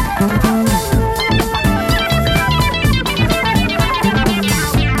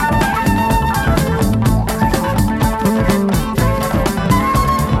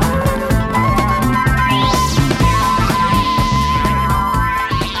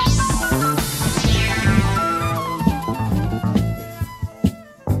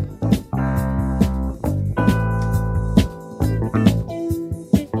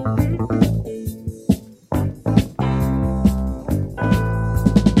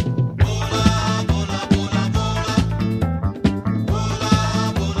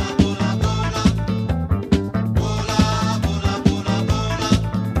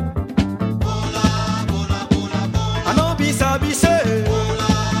 I know be sabi say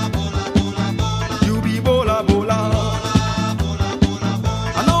you be bola bola.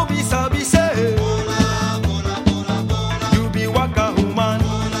 I know be sabi say you be waka woman.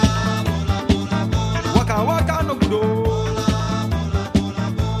 Waka waka no good oh.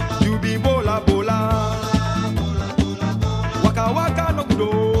 You be bola bola. Waka waka no good oh.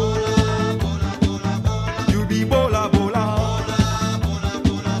 You be bola bola.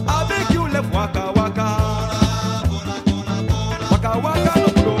 I beg you left waka waka. Waka waka no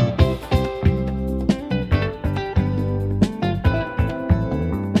good oh.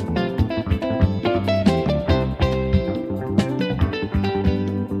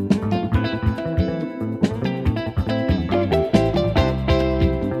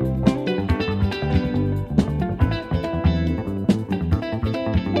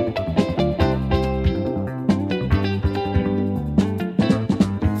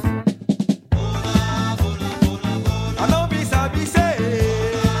 I know be sabi say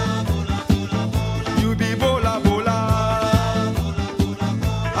you be bola bola.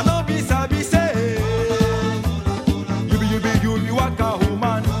 I know be sabi say you be waka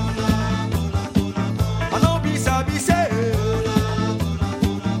woman. I know be sabi say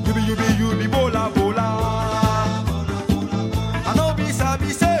you be bola bola. I know be sabi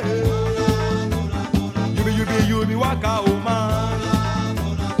say you be waka woman.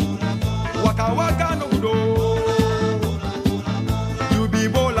 Waka waka no good oh. You be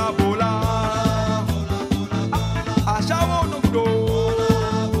bola bola. Ashawo no good oh.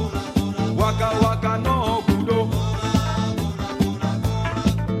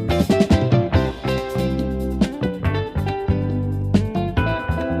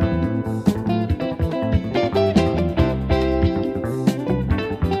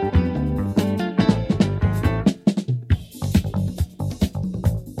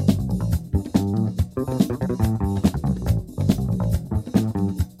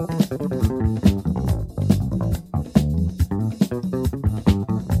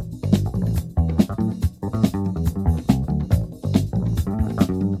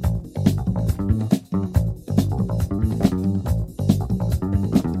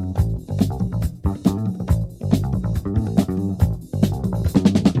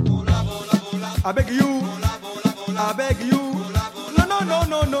 I beg you, I beg you, no, no, no,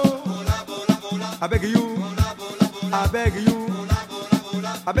 no, no. I beg you, I beg you,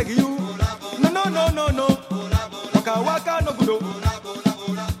 I beg you, no, no, no, no, no. Waka waka no gudo.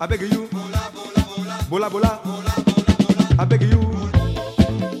 I beg you, bola bola. I beg you.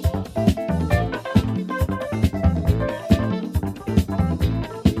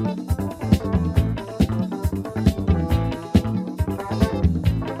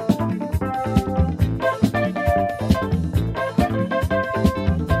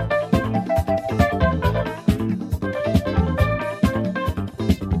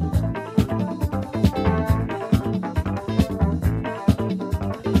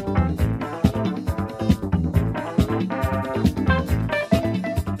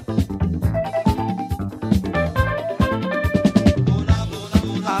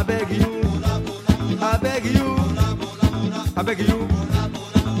 I beg you,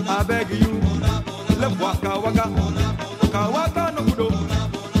 I beg you, let waka waka, waka waka no kudo.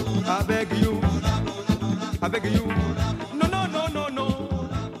 I beg you, no, no, no, no, no.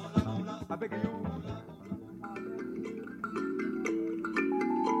 I beg you.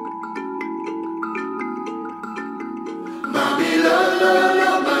 Mami lo lo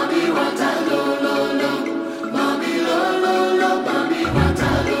lo, mami wata lo lo lo, mami lo lo lo, mami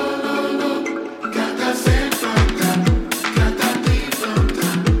wata lo lo lo. Kata sefanta, kata tifanta,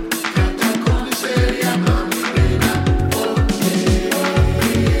 kata komiseria, mami bena.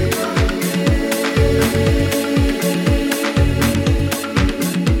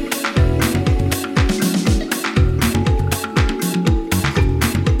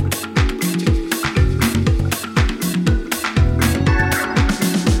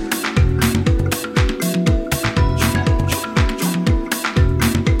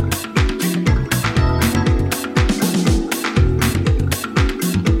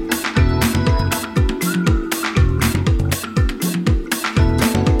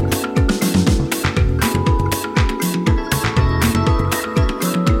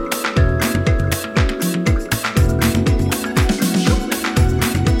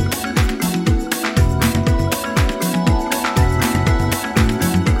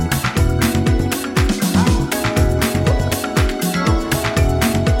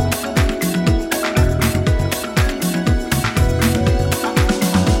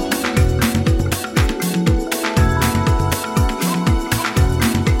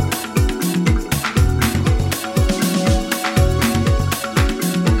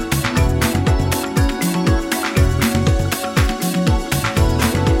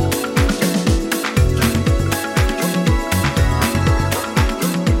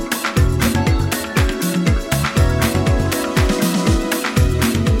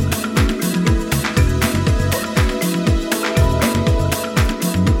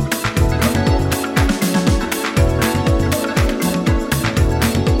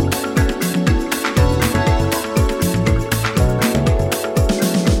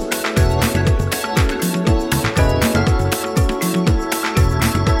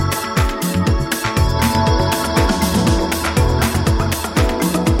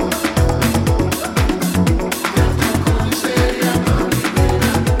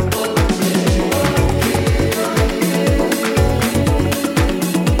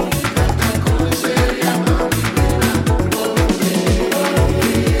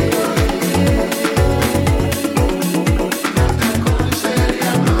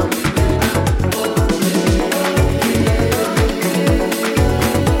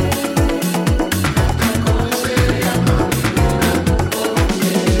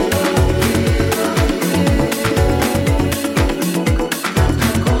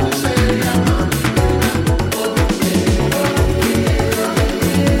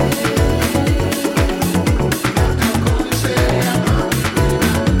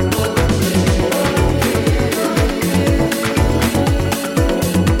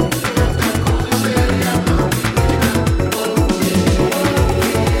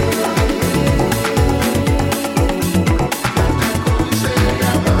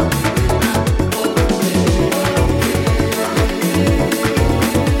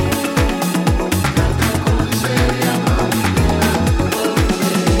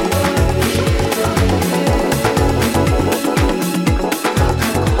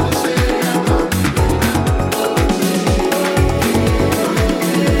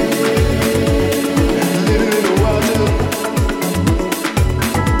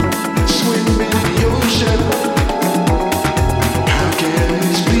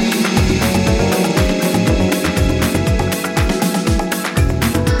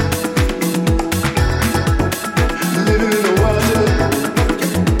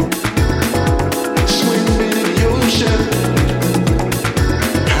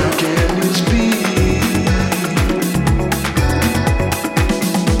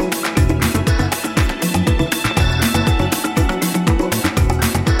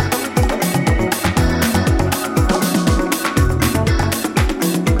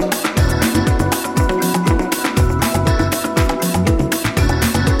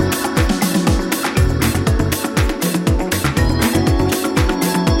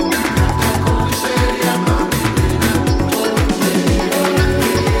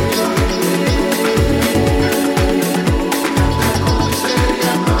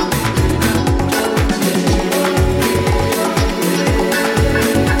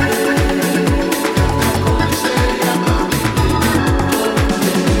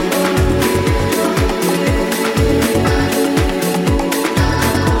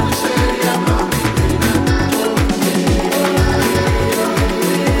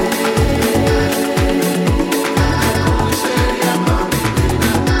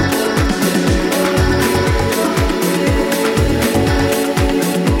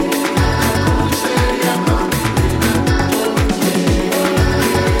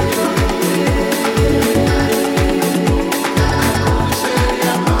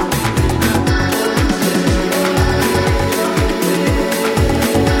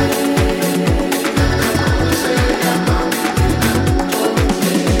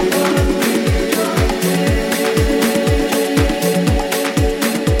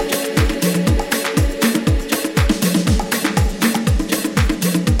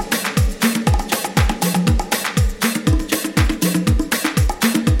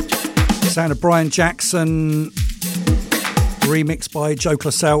 Sound of Brian Jackson, remixed by Joe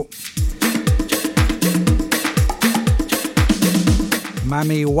Classell.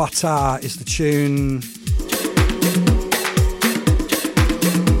 Mami Wata is the tune.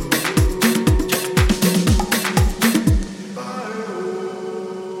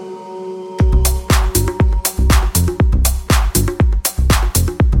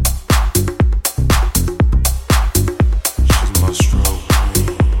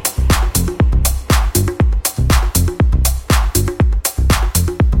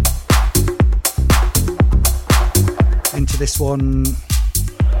 This one,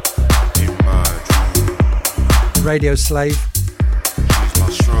 Radio Slave,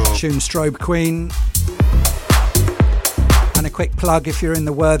 tune Strobe Queen, and a quick plug if you're in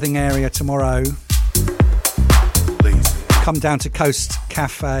the Worthing area tomorrow, come down to Coast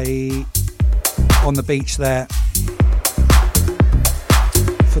Cafe on the beach there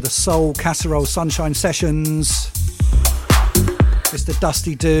for the Soul Casserole Sunshine Sessions. Mr.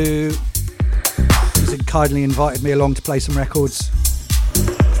 Dusty Doo kindly invited me along to play some records.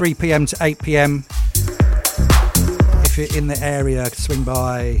 3 p.m. to 8 p.m. If you're in the area, swing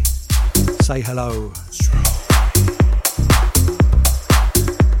by, say hello.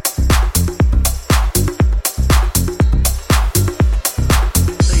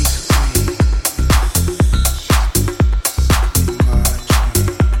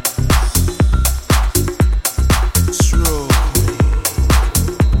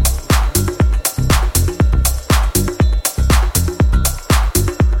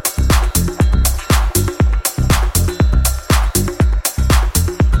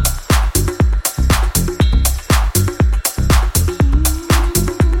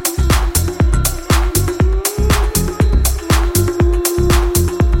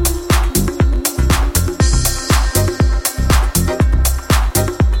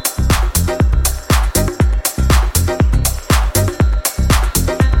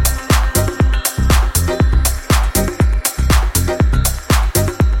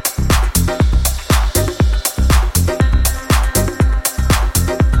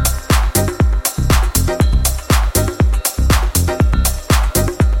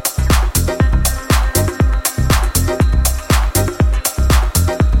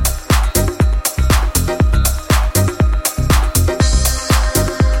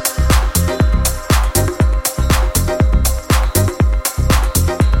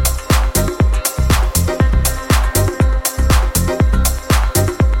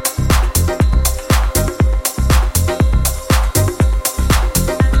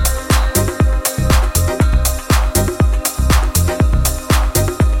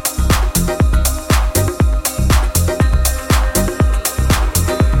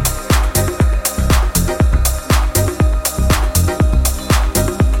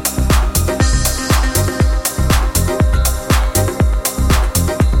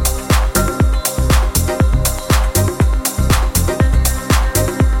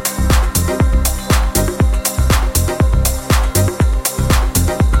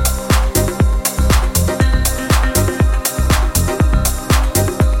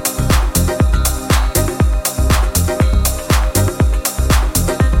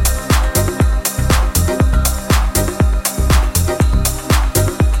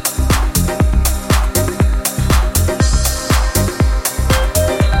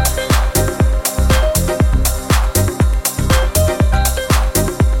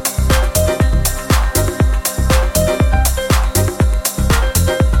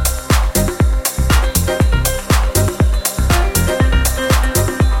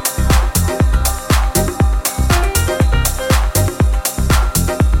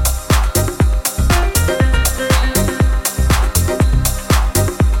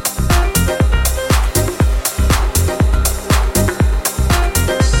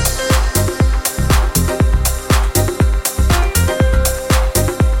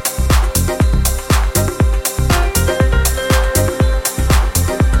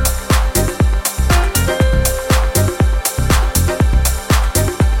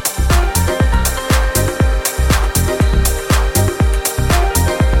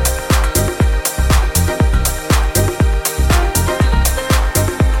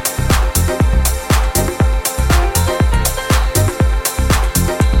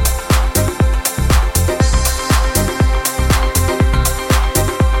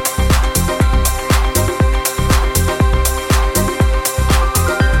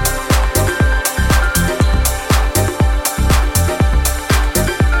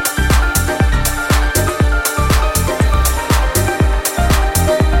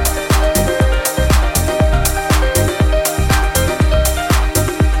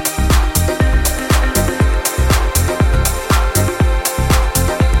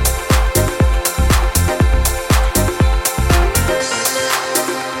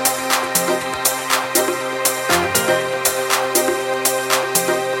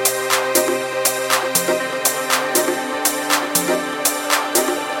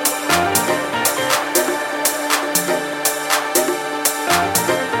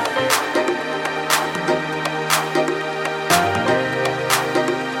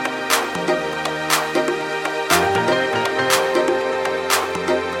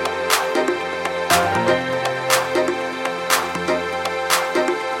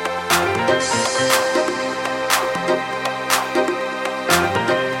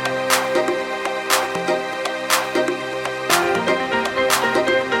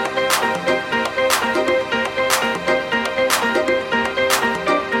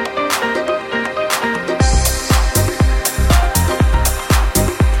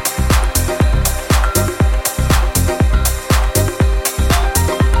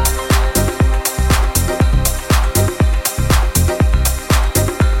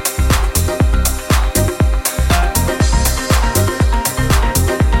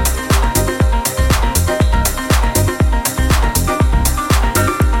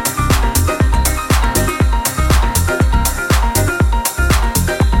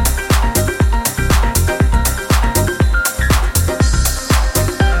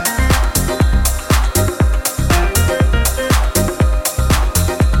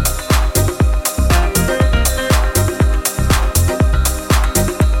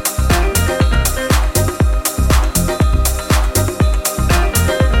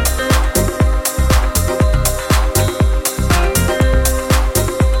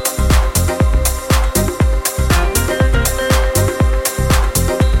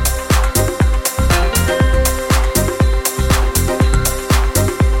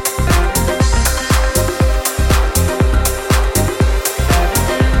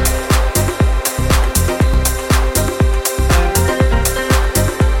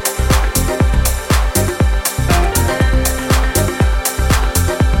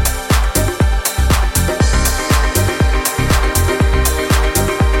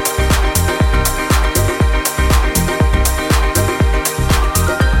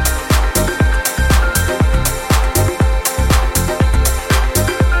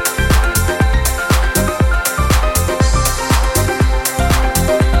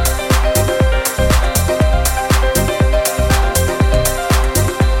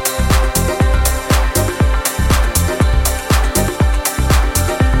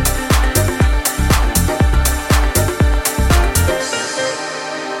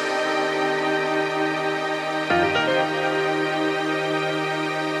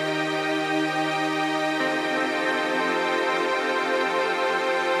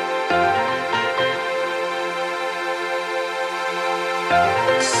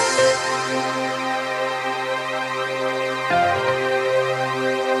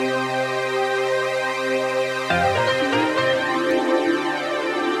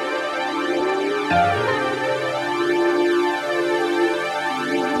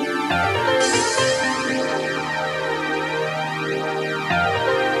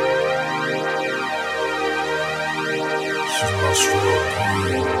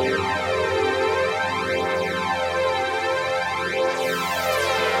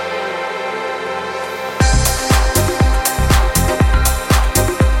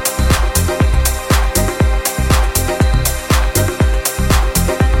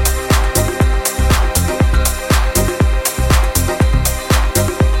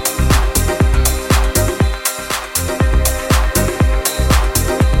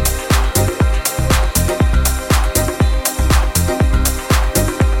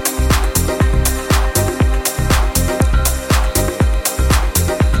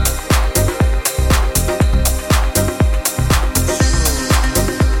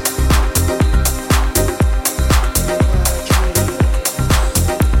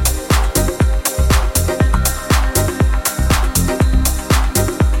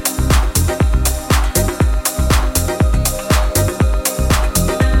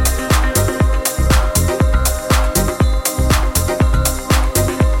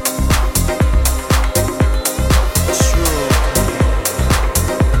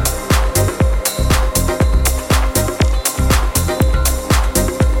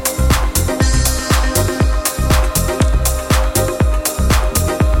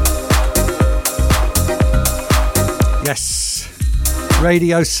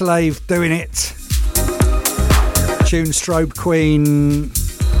 Radio Slave doing it. Tune Strobe Queen.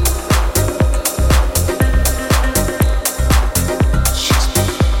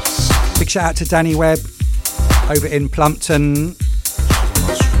 Big shout out to Danny Webb over in Plumpton.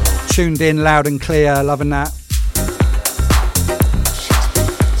 Tuned in loud and clear, loving that.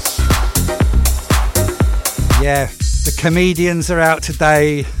 Yeah, the comedians are out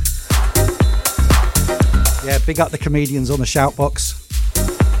today. Yeah, big up the comedians on the shout box.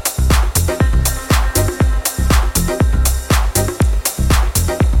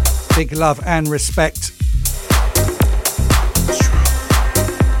 Big love and respect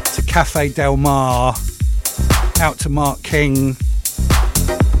to Cafe Del Mar. Out to Mark King.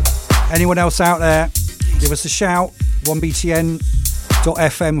 Anyone else out there? Give us a shout.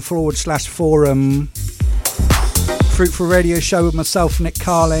 1btn.fm/forum. Fruitful Radio Show with myself, Nick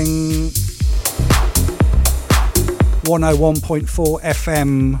Carling. 101.4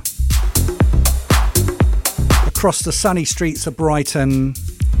 FM. Across the sunny streets of Brighton.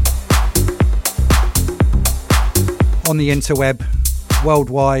 On the interweb,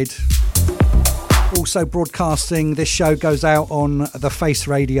 worldwide. Also broadcasting, this show goes out on the Face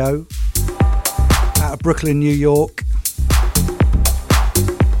Radio out of Brooklyn, New York.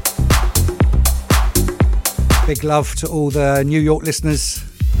 Big love to all the New York listeners.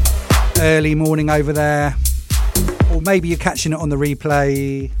 Early morning over there. Or maybe you're catching it on the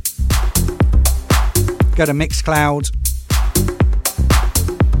replay. Go to Mixcloud.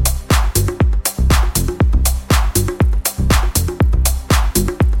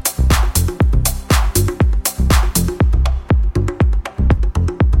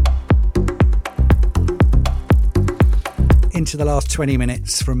 Into the last 20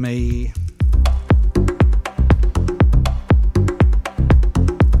 minutes from me.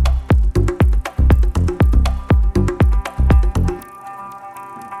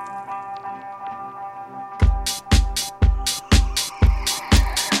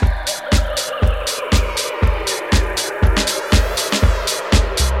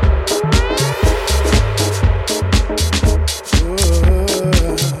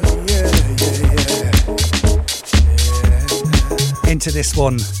 To this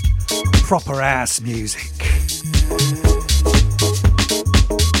one, proper ass music.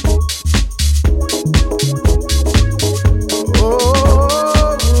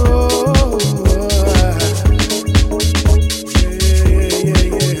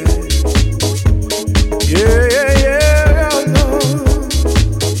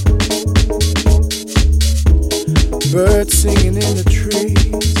 Birds singing in the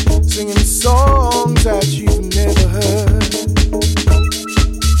trees, singing songs that you've never heard.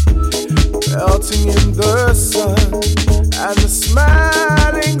 Melting in the sun, and the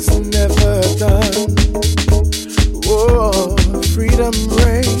smiling's never done. Whoa, freedom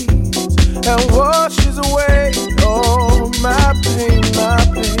reigns and washes away all my pain,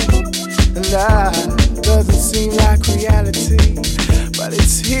 and that doesn't seem like reality, but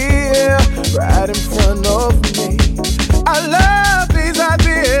it's here, right in front of me. I love days like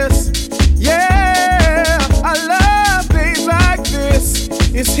this, yeah, I love days like this.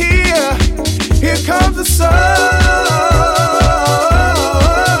 It's here. Here comes the sun.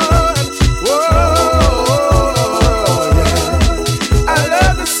 Whoa.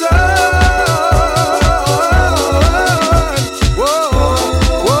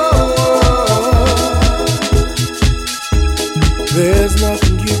 There's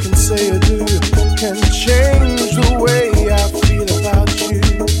nothing you can say or do can change the way I feel about you.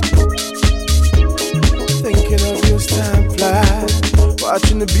 Thinking of you as time flies,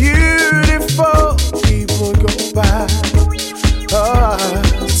 watching the beautiful people go by.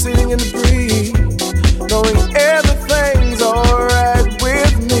 Sitting in the breeze, knowing everything's alright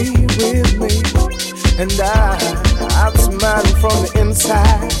with me. And I'm smiling from the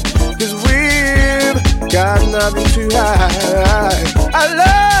inside, 'cause we've got nothing to hide. I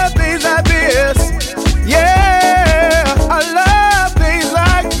love days like this, yeah. I love days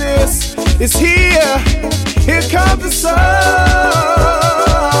like this. It's here comes the sun.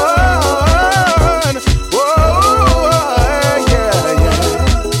 Whoa, yeah.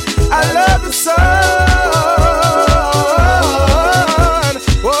 I love the sun.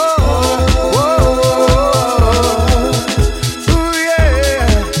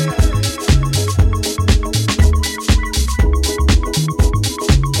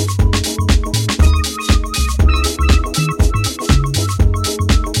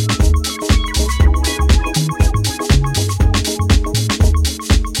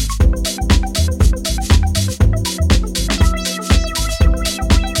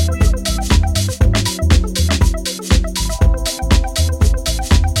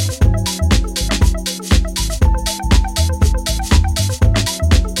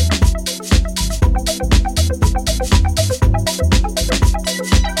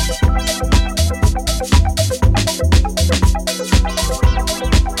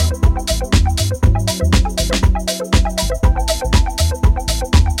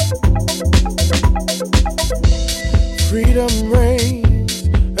 Freedom reigns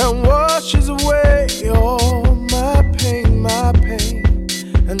and washes away all my pain.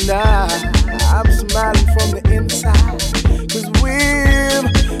 And I'm smiling from the inside, 'cause we've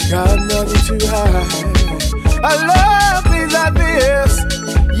got nothing to hide. I love things like this,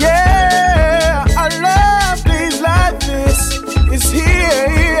 yeah. I love things like this. It's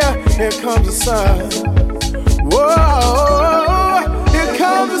here comes the sun. Whoa, here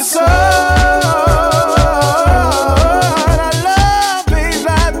comes the sun.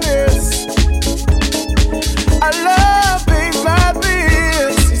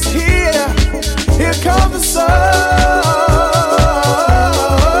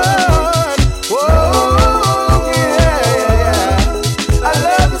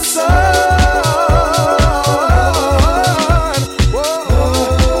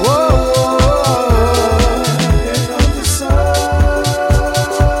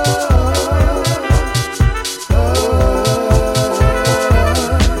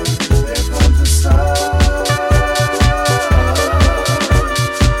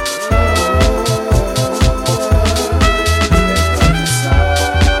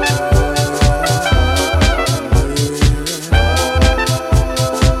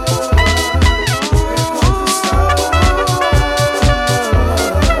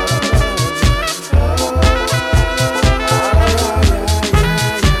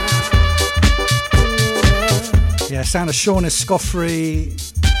 Sound of Shauna Scoffrey,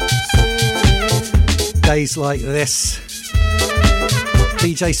 Days Like This.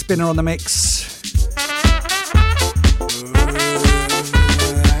 DJ Spinner on the mix.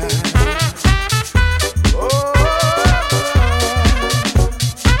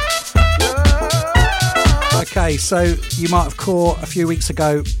 Okay, so you might have caught a few weeks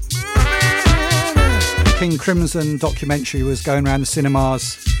ago, King Crimson documentary was going around the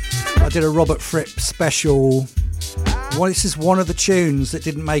cinemas. I did a Robert Fripp special. Well, this is one of the tunes that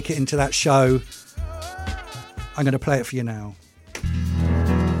didn't make it into that show. I'm going to play it for you now.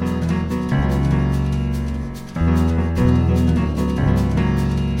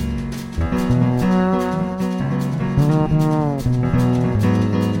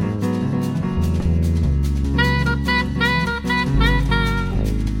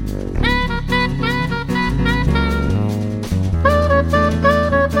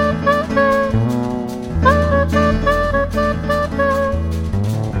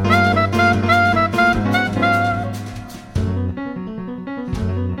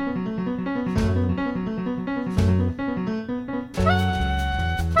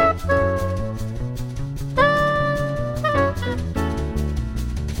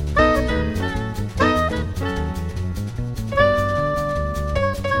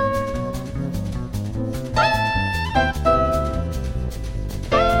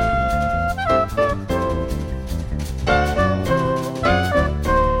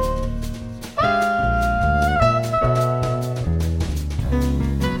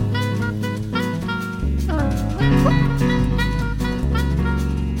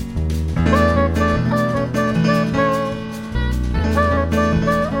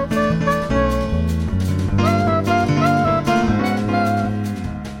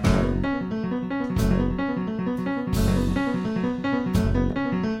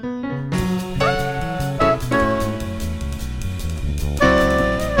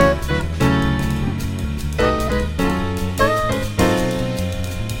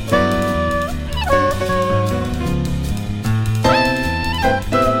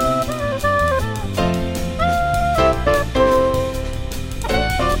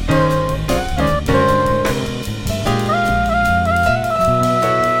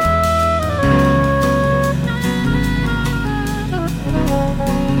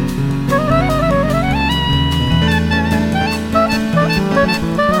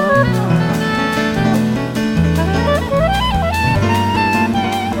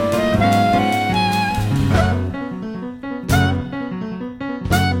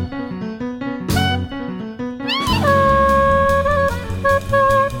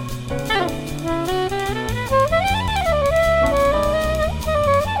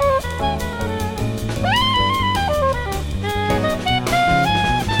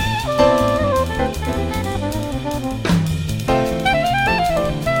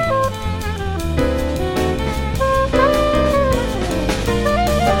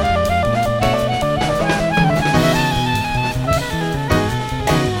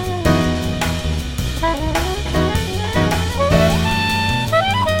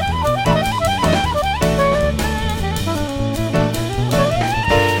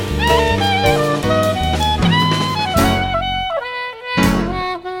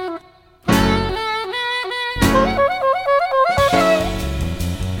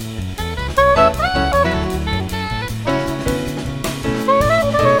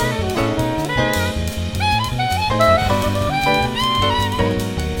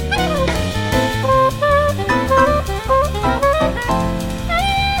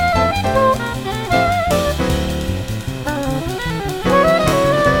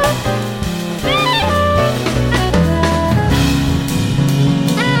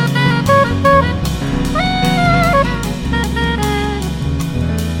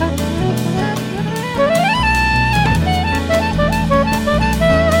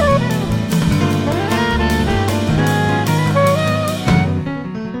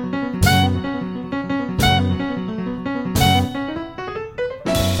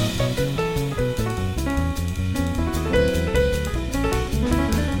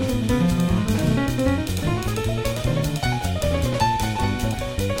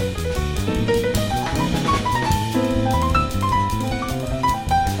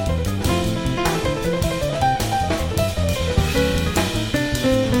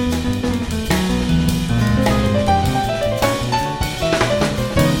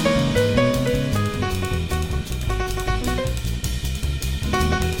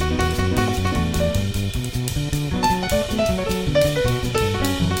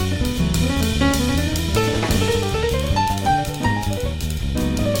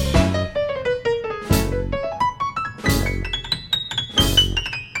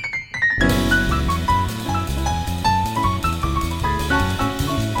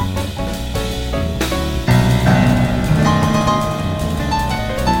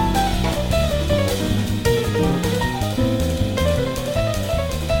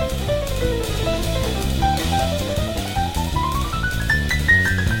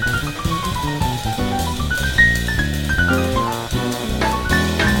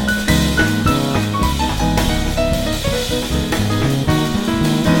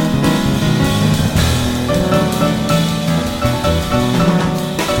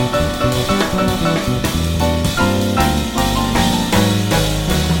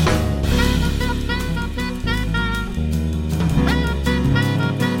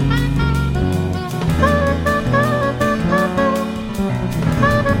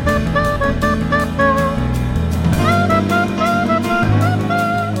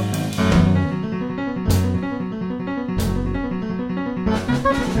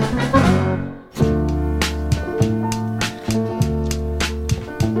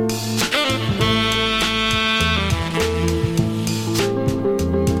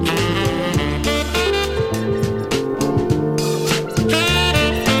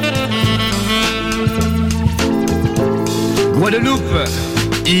 Guadeloupe,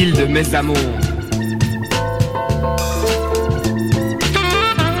 île de mes amours.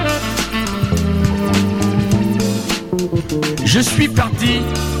 Je suis parti,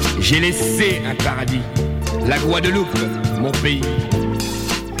 j'ai laissé un paradis, la Guadeloupe, mon pays.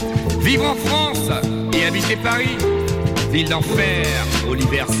 Vivre en France et habiter Paris, ville d'enfer où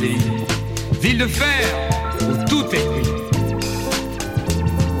l'hiver sévit, ville de fer où tout est gris.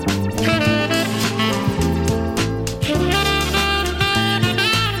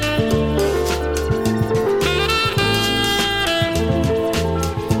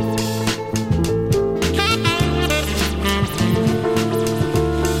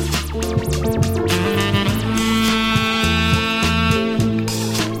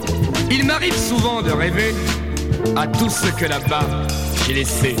 Souvent de rêver à tout ce que là-bas j'ai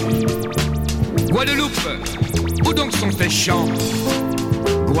laissé. Guadeloupe, où donc sont tes chants?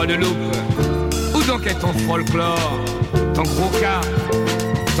 Guadeloupe, où donc est ton folklore, ton gros cas,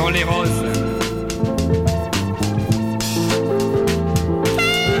 ton les roses?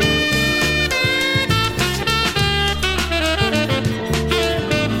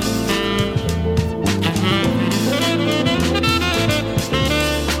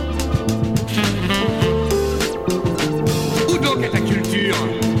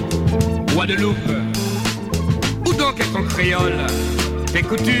 Guadeloupe, où donc est ton créole, tes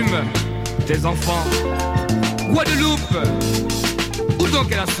coutumes, tes enfants? Guadeloupe, où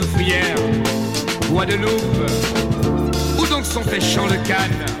donc est la soufrière? Guadeloupe, où donc sont tes champs de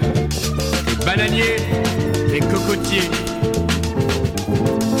canne, tes bananiers, tes cocotiers?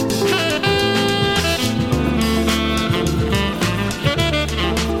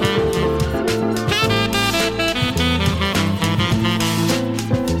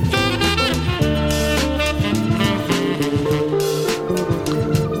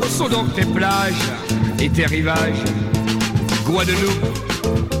 Donc tes plages et tes rivages? Guadeloupe,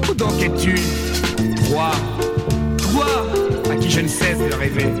 où donc es-tu? Toi, à qui je ne cesse de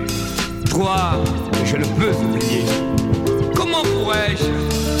rêver, toi que je ne peux oublier. Comment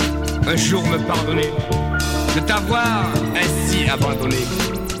pourrais-je un jour me pardonner de t'avoir ainsi abandonné?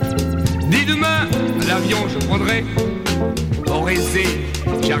 Dès demain, l'avion je prendrai, au Résé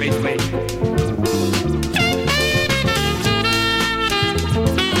j'arriverai.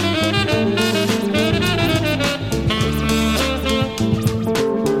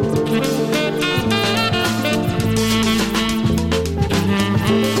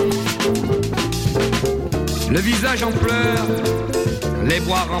 Le visage en pleurs, les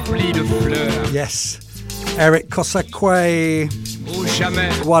bois remplis de fleurs. Yes. Eric Kosakwe, Oh, jamais.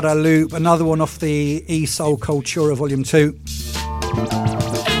 Guadeloupe, another one off the E-Soul Cultura Volume 2.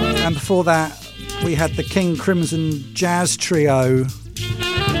 And before that, we had the King Crimson Jazz Trio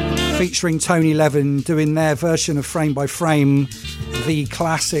featuring Tony Levin doing their version of Frame by Frame, the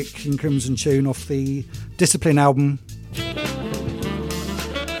classic King Crimson tune off the Discipline album.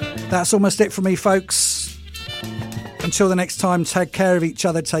 That's almost it from me, folks. Until the next time, take care of each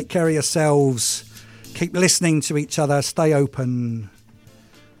other, take care of yourselves, keep listening to each other, stay open.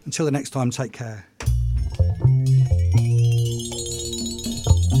 Until the next time, take care.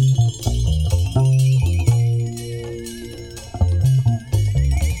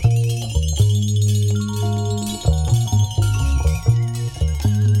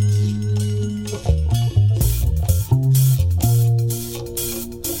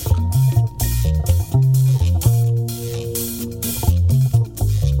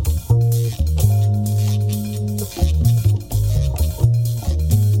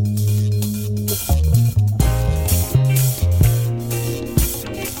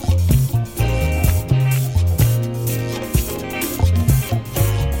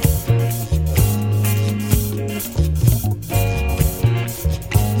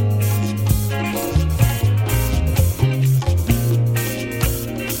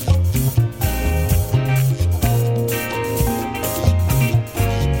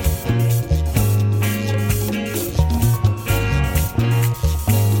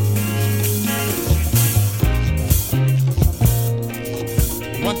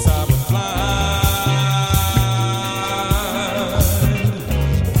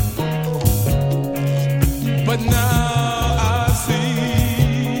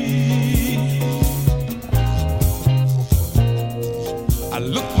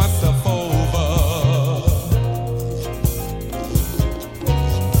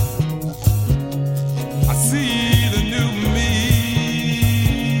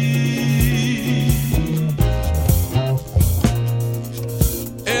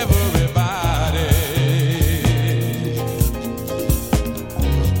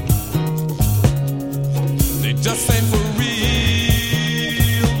 just ain't for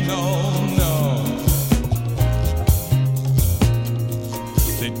real, no, no.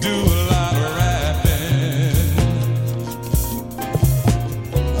 They do a lot of rapping,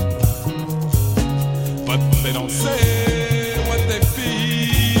 but they don't say what they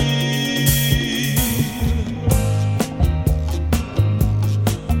feel.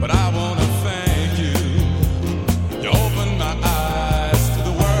 But I wanna thank you. You opened my eyes to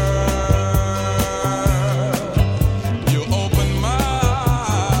the world. You opened my eyes.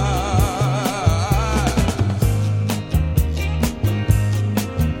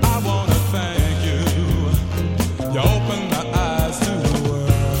 I wanna thank you. You opened my eyes to the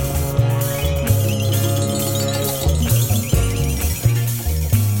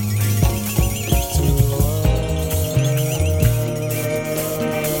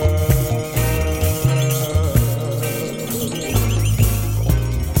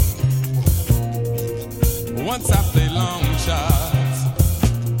Once I play long shot.